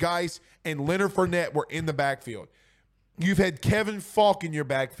Darius Geis and Leonard Fournette were in the backfield. You've had Kevin Falk in your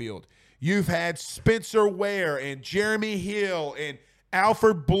backfield. You've had Spencer Ware and Jeremy Hill and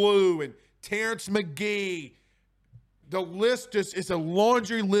Alfred Blue and Terrence McGee. The list is a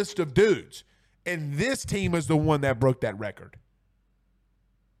laundry list of dudes. And this team is the one that broke that record.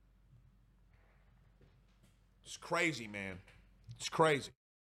 It's crazy, man. It's crazy.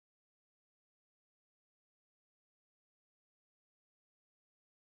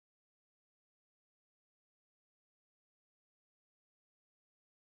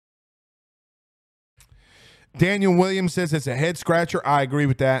 Daniel Williams says it's a head scratcher. I agree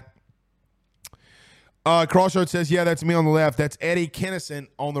with that. Crossroads says, yeah, that's me on the left. That's Eddie Kennison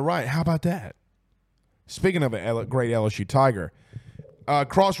on the right. How about that? Speaking of a great LSU Tiger.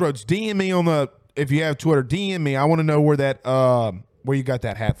 Crossroads, DM me on the, if you have Twitter, DM me. I want to know where you got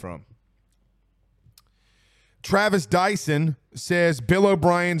that hat from. Travis Dyson says Bill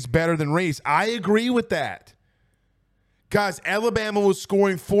O'Brien's better than Rees. I agree with that. Guys, Alabama was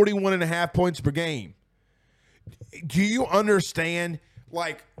scoring 41.5 points per game. Do you understand,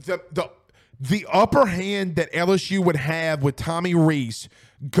 like, the upper hand that LSU would have with Tommy Rees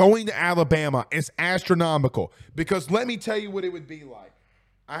going to Alabama is astronomical. Because let me tell you what it would be like.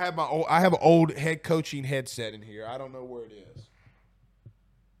 I have an old head coaching headset in here. I don't know where it is,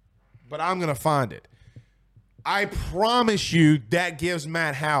 but I'm gonna find it. I promise you that gives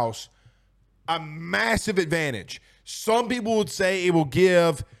Matt House a massive advantage. Some people would say it will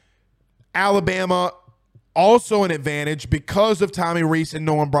give Alabama also an advantage because of Tommy Rees and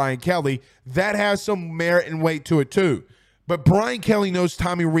knowing Brian Kelly. That has some merit and weight to it too. But Brian Kelly knows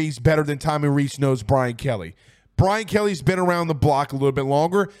Tommy Rees better than Tommy Rees knows Brian Kelly. Brian Kelly's been around the block a little bit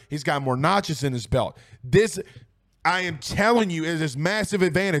longer. He's got more notches in his belt. This, I am telling you, is this massive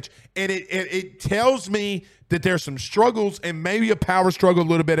advantage. And it tells me that there's some struggles and maybe a power struggle a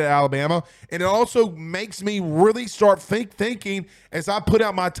little bit at Alabama. And it also makes me really start thinking as I put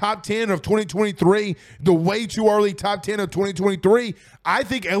out my top 10 of 2023, the way too early top 10 of 2023, I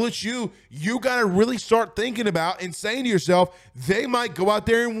think LSU, you got to really start thinking about and saying to yourself, they might go out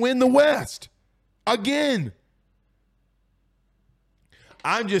there and win the West again.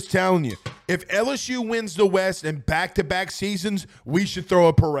 I'm just telling you, if LSU wins the West in back-to-back seasons, we should throw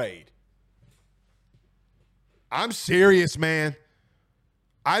a parade. I'm serious, man.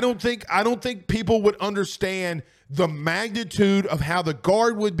 I don't think people would understand the magnitude of how the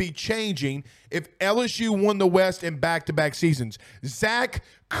guard would be changing if LSU won the West in back-to-back seasons. Zach,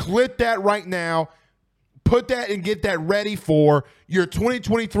 clip that right now. Put that and get that ready for your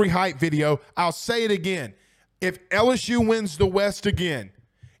 2023 hype video. I'll say it again. If LSU wins the West again,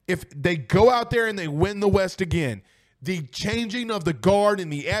 if they go out there and they win the West again, the changing of the guard in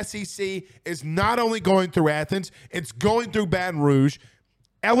the SEC is not only going through Athens, it's going through Baton Rouge.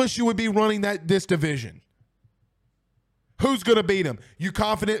 LSU would be running this division. Who's going to beat them? You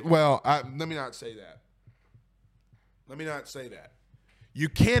confident? Well, let me not say that. You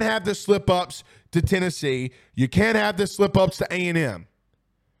can't have the slip-ups to Tennessee. You can't have the slip-ups to A&M.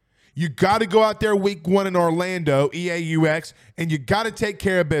 You got to go out there week 1 in Orlando, EAUX, and you got to take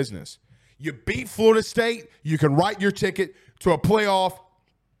care of business. You beat Florida State, you can write your ticket to a playoff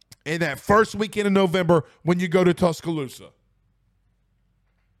in that first weekend in November when you go to Tuscaloosa.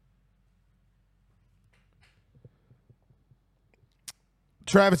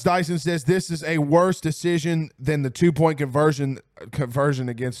 Travis Dyson says this is a worse decision than the 2-point conversion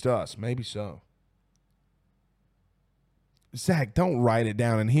against us. Maybe so. Zach, don't write it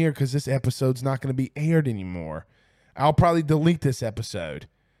down in here because this episode's not going to be aired anymore. I'll probably delete this episode.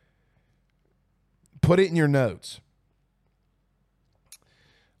 Put it in your notes.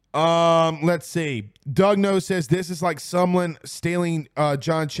 Let's see. Doug No says this is like someone stealing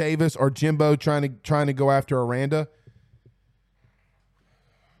John Chavis or Jimbo trying to go after Aranda.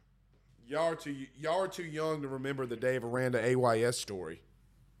 Y'all are too young to remember the Dave Aranda AYS story.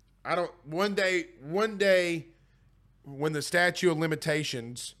 One day when the statute of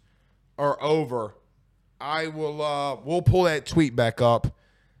limitations are over, I will we'll pull that tweet back up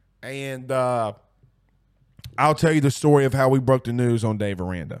and I'll tell you the story of how we broke the news on Dave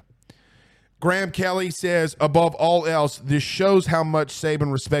Aranda. Graham Kelly says, above all else, this shows how much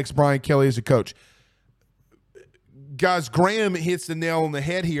Saban respects Brian Kelly as a coach. Guys, Graham hits the nail on the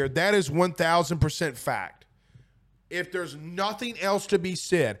head here. That is 1,000% fact. If there's nothing else to be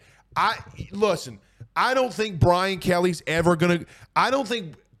said, I don't think Brian Kelly's ever going to –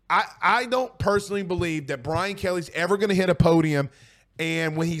 I don't personally believe that Brian Kelly's ever going to hit a podium,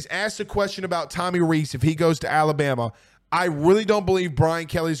 and when he's asked a question about Tommy Rees, if he goes to Alabama, I really don't believe Brian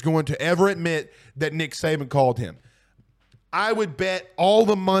Kelly's going to ever admit that Nick Saban called him. I would bet all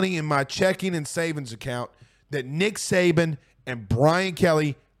the money in my checking and savings account that Nick Saban and Brian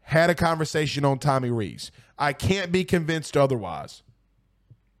Kelly had a conversation on Tommy Rees. I can't be convinced otherwise.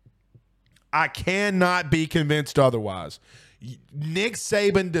 I cannot be convinced otherwise. Nick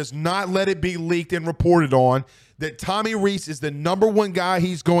Saban does not let it be leaked and reported on that Tommy Rees is the number one guy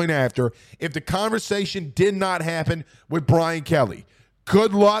he's going after if the conversation did not happen with Brian Kelly.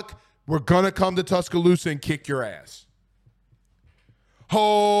 Good luck. We're going to come to Tuscaloosa and kick your ass.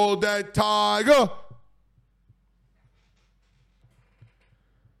 Hold that tiger.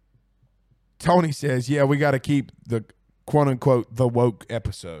 Tony says, yeah, we got to keep the quote-unquote the woke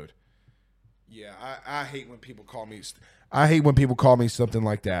episode. Yeah, I hate when people call me something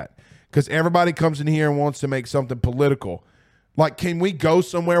like that because everybody comes in here and wants to make something political. Like, can we go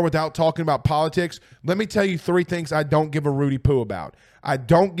somewhere without talking about politics? Let me tell you 3 things I don't give a Rudy Poo about. I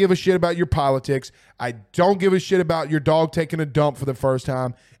don't give a shit about your politics. I don't give a shit about your dog taking a dump for the first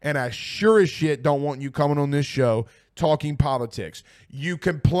time. And I sure as shit don't want you coming on this show talking politics. You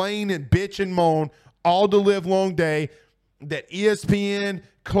complain and bitch and moan all the live long day that ESPN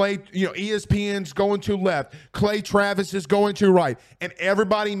Clay, ESPN's going to left. Clay Travis is going to right. And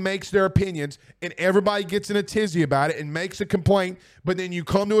everybody makes their opinions, and everybody gets in a tizzy about it and makes a complaint. But then you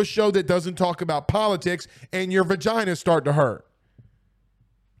come to a show that doesn't talk about politics, and your vaginas start to hurt.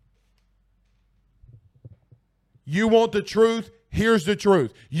 You want the truth? Here's the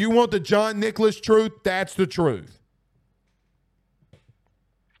truth. You want the John Nicholas truth? That's the truth.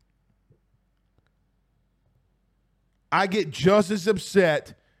 I get just as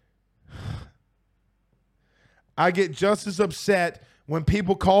upset. When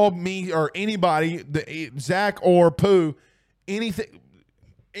people call me or anybody, Zach or Pooh, anything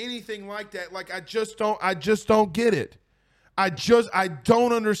like that. Like I just don't get it. I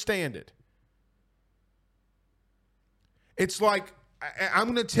don't understand it. It's like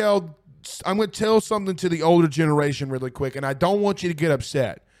I'm going to tell something to the older generation really quick, and I don't want you to get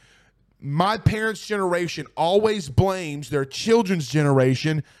upset. My parents' generation always blames their children's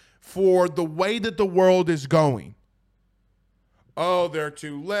generation for the way that the world is going. Oh, they're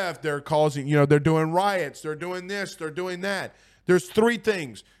too left. They're causing, they're doing riots. They're doing this. They're doing that. There's three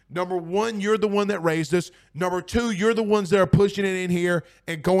things. Number one, you're the one that raised us. Number two, you're the ones that are pushing it in here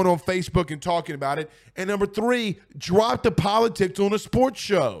and going on Facebook and talking about it. And number three, drop the politics on a sports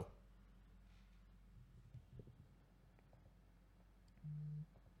show.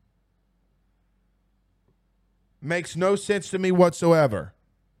 Makes no sense to me whatsoever.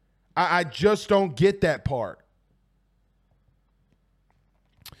 I just don't get that part.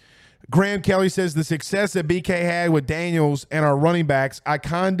 Graham Kelly says the success that BK had with Daniels and our running backs, I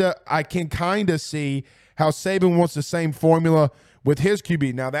can kind of see how Saban wants the same formula with his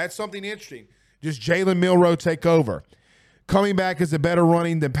QB. Now that's something interesting. Just Jalen Milroe take over. Coming back as a better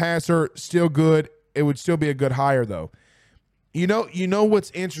running than passer, still good. It would still be a good hire though. You know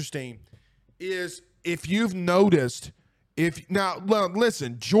what's interesting is if you've noticed,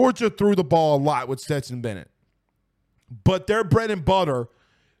 listen, Georgia threw the ball a lot with Stetson Bennett, but their bread and butter.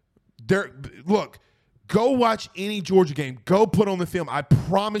 Look, go watch any Georgia game. Go put on the film. I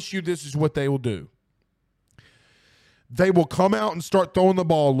promise you this is what they will do. They will come out and start throwing the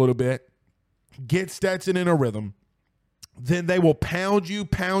ball a little bit, get Stetson in a rhythm. Then they will pound you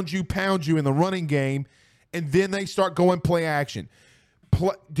in the running game, and then they start going play action.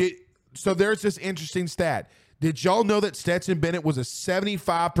 So there's this interesting stat. Did y'all know that Stetson Bennett was a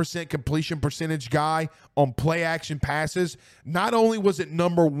 75% completion percentage guy on play action passes? Not only was it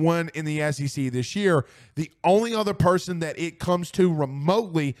number one in the SEC this year, the only other person that it comes to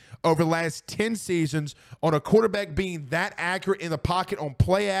remotely over the last 10 seasons on a quarterback being that accurate in the pocket on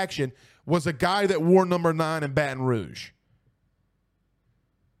play action was a guy that wore number 9 in Baton Rouge.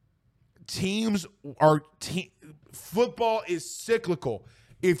 Football is cyclical.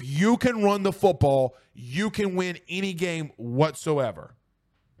 If you can run the football, you can win any game whatsoever.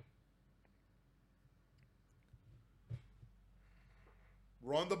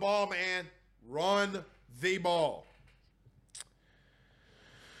 Run the ball, man. Run the ball.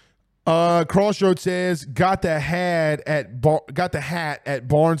 Crossroad says, got the hat at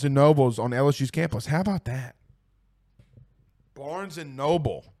Barnes & Noble's on LSU's campus. How about that? Barnes &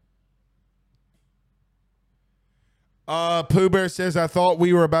 Noble. Pooh Bear says, I thought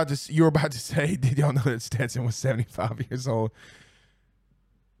you were about to say, did y'all know that Stetson was 75 years old?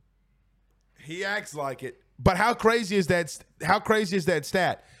 He acts like it. But how crazy is that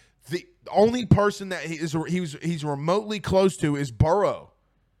stat? The only person that he's remotely close to is Burrow.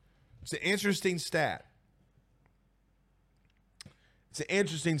 It's an interesting stat.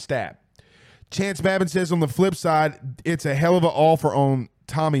 Chance Babin says, on the flip side, it's a hell of an offer on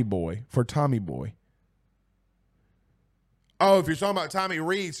Tommy Boy. Oh, if you're talking about Tommy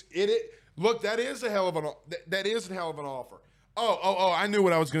Rees, look, that is a hell of an offer. Oh, I knew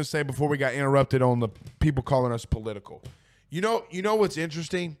what I was going to say before we got interrupted on the people calling us political. You know what's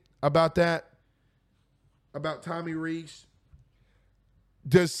interesting about that? About Tommy Rees?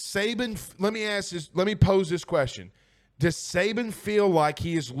 Does Saban, let me pose this question. Does Saban feel like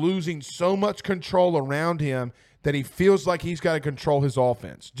he is losing so much control around him that he feels like he's got to control his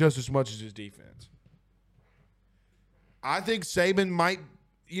offense just as much as his defense? I think Saban might,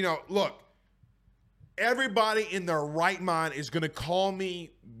 look, everybody in their right mind is going to call me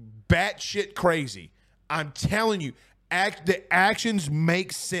batshit crazy. I'm telling you, the actions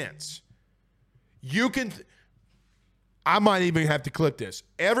make sense. I might even have to clip this.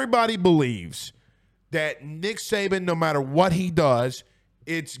 Everybody believes that Nick Saban, no matter what he does,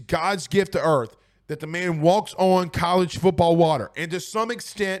 it's God's gift to earth, that the man walks on college football water. And to some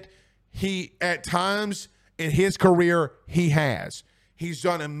extent, he, at times in his career, he has. He's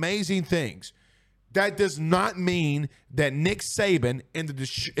done amazing things. that does not mean that Nick Saban in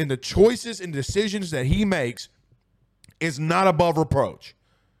the choices and decisions that he makes is not above reproach.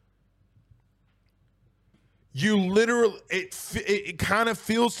 You literally, it kind of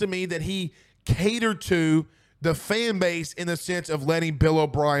feels to me that he catered to the fan base in the sense of letting Bill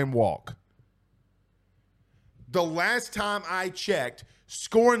O'Brien walk. The last time I checked,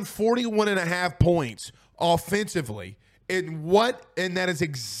 scoring 41.5 points offensively, and that is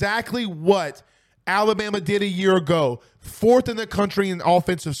exactly what Alabama did a year ago, 4th in the country in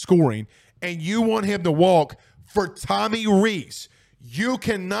offensive scoring, and you want him to walk for Tommy Rees. You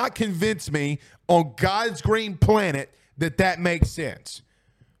cannot convince me on God's green planet that makes sense.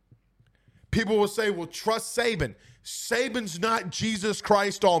 People will say, well, trust Saban. Saban's not Jesus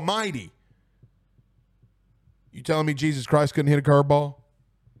Christ Almighty. You telling me Jesus Christ couldn't hit a curveball?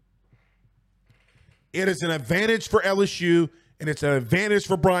 It is an advantage for LSU, and it's an advantage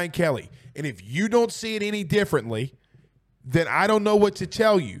for Brian Kelly. And if you don't see it any differently, then I don't know what to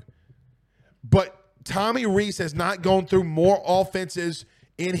tell you. But Tommy Rees has not gone through more offenses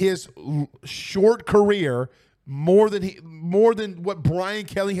in his short career more than what Brian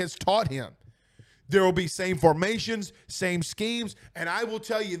Kelly has taught him. There will be same formations, same schemes, and I will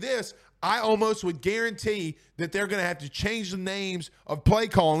tell you this, I almost would guarantee that they're going to have to change the names of play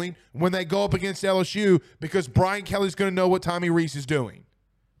calling when they go up against LSU because Brian Kelly's going to know what Tommy Rees is doing.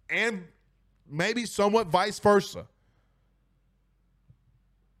 And maybe somewhat vice versa.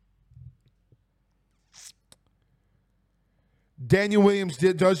 Daniel Williams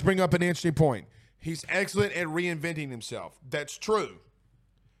does bring up an interesting point. He's excellent at reinventing himself. That's true.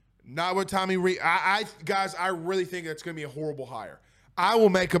 Not with Tommy Rees. Guys, I really think that's going to be a horrible hire. I will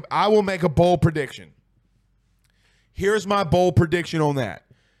make a bold prediction. Here's my bold prediction on that.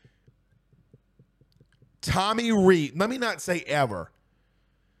 Tommy Rees, let me not say ever.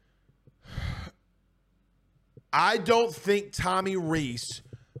 I don't think Tommy Rees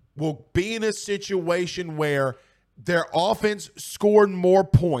will be in a situation where their offense scored more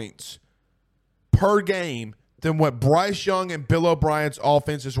points per game than what Bryce Young and Bill O'Brien's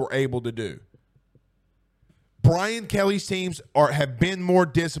offenses were able to do. Brian Kelly's teams have been more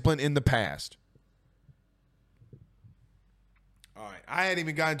disciplined in the past. All right, I haven't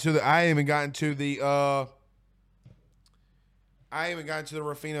even gotten to the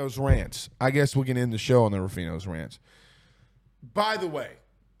Ruffino's rants. I guess we can end the show on the Ruffino's rants. By the way,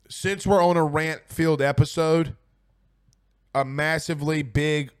 since we're on a rant-filled episode, a massively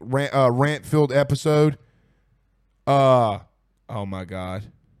big rant-filled episode. Oh my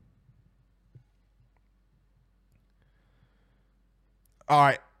God. All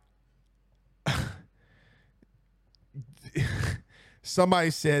right. Somebody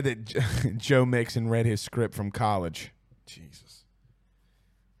said that Joe Mixon read his script from college. Jesus.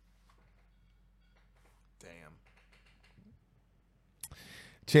 Damn.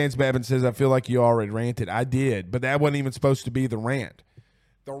 Chance Babin says, I feel like you already ranted. I did, but that wasn't even supposed to be the rant.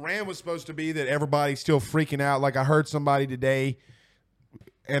 The rant was supposed to be that everybody's still freaking out. Like I heard somebody today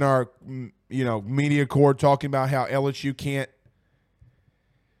in our media corps talking about how LSU can't.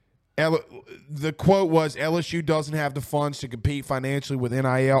 The quote was LSU doesn't have the funds to compete financially with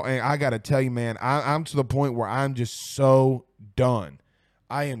NIL. And I got to tell you, man, I'm to the point where I'm just so done.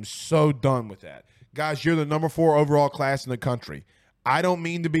 I am so done with that. Guys, you're the number 4 overall class in the country. I don't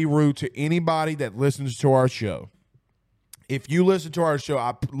mean to be rude to anybody that listens to our show. If you listen to our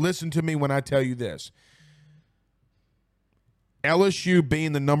show, listen to me when I tell you this. LSU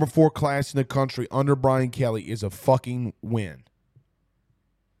being the number 4 class in the country under Brian Kelly is a fucking win.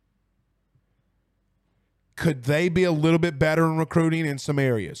 Could they be a little bit better in recruiting in some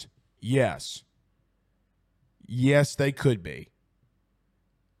areas? Yes. Yes, they could be.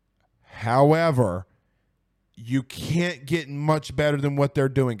 However, you can't get much better than what they're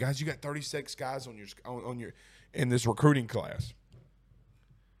doing. Guys, you got 36 guys on your in this recruiting class.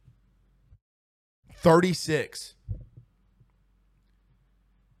 36.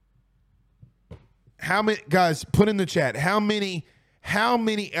 How many guys, put in the chat, how many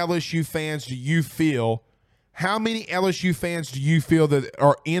LSU fans do you feel? How many LSU fans do you feel that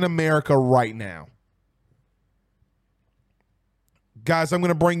are in America right now? Guys, I'm going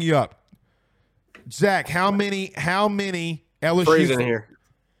to bring you up. Zach, how many LSU Freezing here.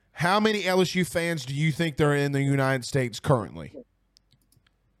 How many LSU fans do you think there are in the United States currently?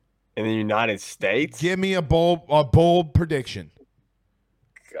 In the United States? Give me a bold prediction.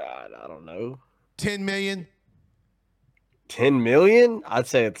 God, I don't know. 10 million? 10 million? I'd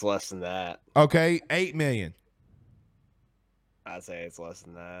say it's less than that. Okay, 8 million. I'd say it's less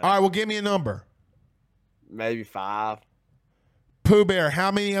than that. All right, well, give me a number. Maybe 5. Pooh Bear,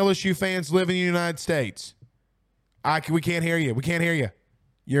 how many LSU fans live in the United States? We can't hear you. We can't hear you.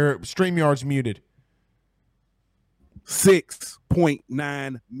 Your StreamYard's muted.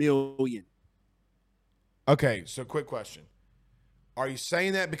 6.9 million. Okay, so quick question. Are you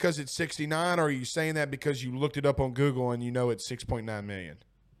saying that because it's 69, or are you saying that because you looked it up on Google and you know it's 6.9 million?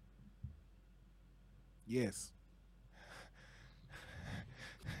 Yes.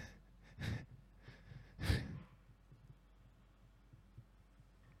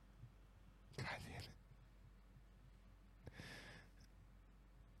 God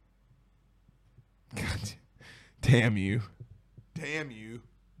damn it. God damn you. Damn you.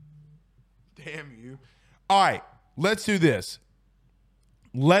 Damn you. All right, let's do this.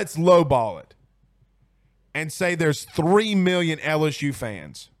 Let's lowball it and say there's 3 million LSU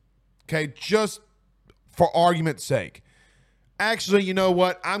fans. Okay, just for argument's sake. Actually, you know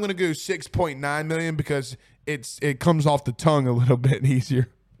what? I'm going to go 6.9 million because it comes off the tongue a little bit easier.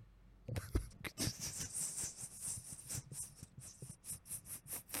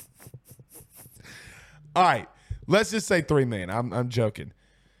 All right, let's just say 3 million. I'm joking.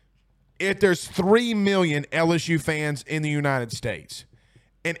 If there's 3 million LSU fans in the United States,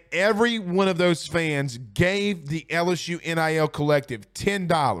 and every one of those fans gave the LSU NIL collective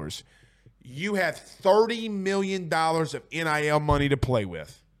 $10, you have $30 million of NIL money to play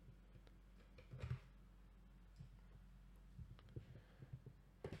with.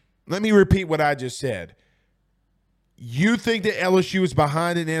 Let me repeat what I just said. You think that LSU is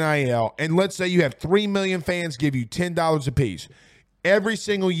behind in NIL, and let's say you have 3 million fans give you $10 apiece. Every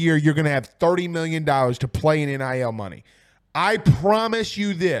single year, you're going to have $30 million to play in NIL money. I promise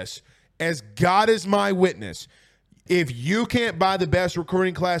you this, as God is my witness, if you can't buy the best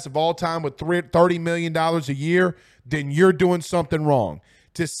recruiting class of all time with $30 million a year, then you're doing something wrong.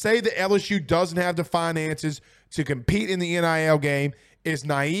 To say that LSU doesn't have the finances to compete in the NIL game is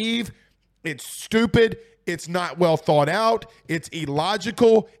naive, it's stupid, it's not well thought out, it's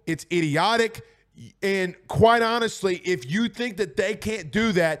illogical, it's idiotic. And quite honestly, if you think that they can't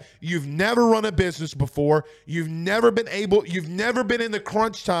do that, you've never run a business before. You've never been in the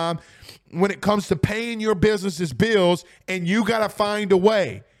crunch time when it comes to paying your business's bills, and you got to find a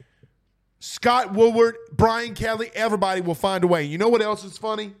way. Scott Woodward, Brian Kelly, everybody will find a way. You know what else is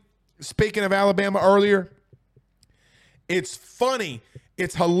funny? Speaking of Alabama earlier, it's funny,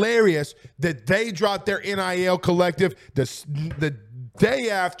 it's hilarious that they dropped their NIL collective the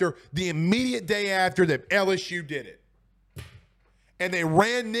immediate day after that LSU did it. And they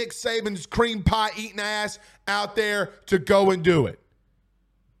ran Nick Saban's cream pie eating ass out there to go and do it.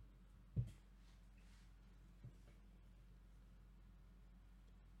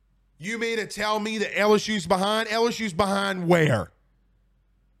 You mean to tell me that LSU's behind? LSU's behind where?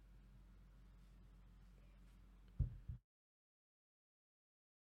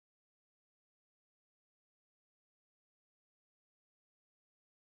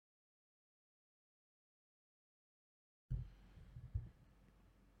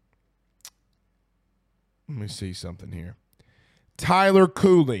 Let me see something here. Tyler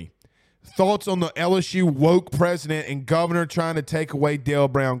Cooley. Thoughts on the LSU woke president and governor trying to take away Dale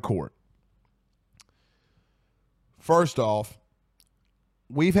Brown Court? First off,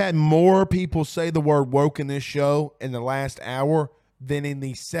 we've had more people say the word woke in this show in the last hour than in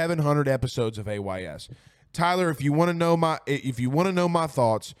the 700 episodes of AYS. Tyler, if you want to know my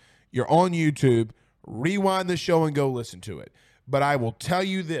thoughts, you're on YouTube. Rewind the show and go listen to it. But I will tell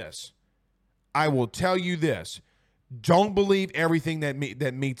you this. Don't believe everything that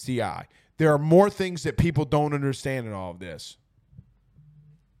meets the eye. There are more things that people don't understand in all of this.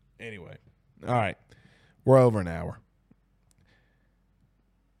 Anyway, all right. We're over an hour.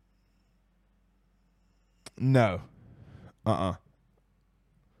 No.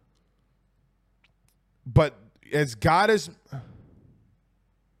 But as God is...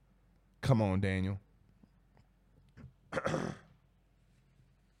 Come on, Daniel. Come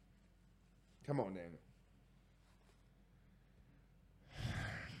on, Daniel.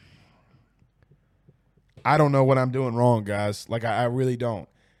 I don't know what I'm doing wrong, guys. Like, I really don't.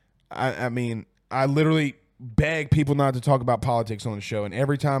 I mean, I literally beg people not to talk about politics on the show, and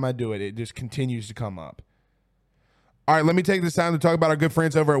every time I do it, it just continues to come up. All right, let me take this time to talk about our good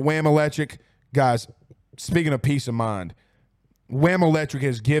friends over at Wham Electric. Guys, speaking of peace of mind, Wham Electric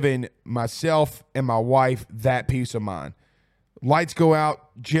has given myself and my wife that peace of mind. Lights go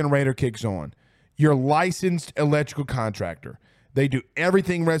out, generator kicks on. Your licensed electrical contractor. They do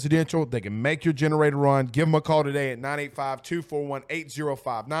everything residential. They can make your generator run. Give them a call today at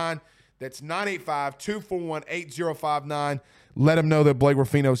 985-241-8059. That's 985-241-8059. Let them know that Blake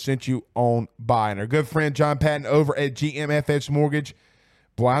Ruffino sent you on by. And our good friend John Patton over at GMFS Mortgage.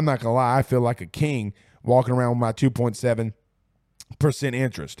 Boy, I'm not going to lie. I feel like a king walking around with my 2.7%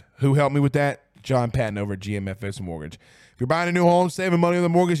 interest. Who helped me with that? John Patton over at GMFS Mortgage. If you're buying a new home, saving money on the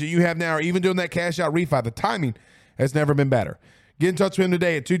mortgage that you have now, or even doing that cash out refi, the timing has never been better. Get in touch with him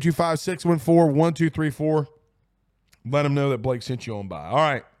today at 225-614-1234. Let him know that Blake sent you on by. All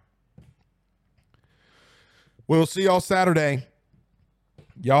right. We'll see y'all Saturday.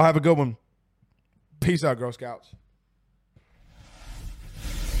 Y'all have a good one. Peace out, Girl Scouts.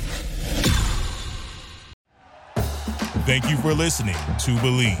 Thank you for listening to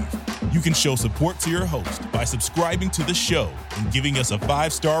Believe. You can show support to your host by subscribing to the show and giving us a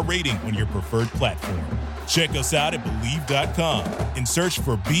 5-star rating on your preferred platform. Check us out at Believe.com and search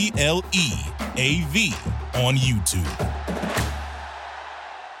for BLEAV on YouTube.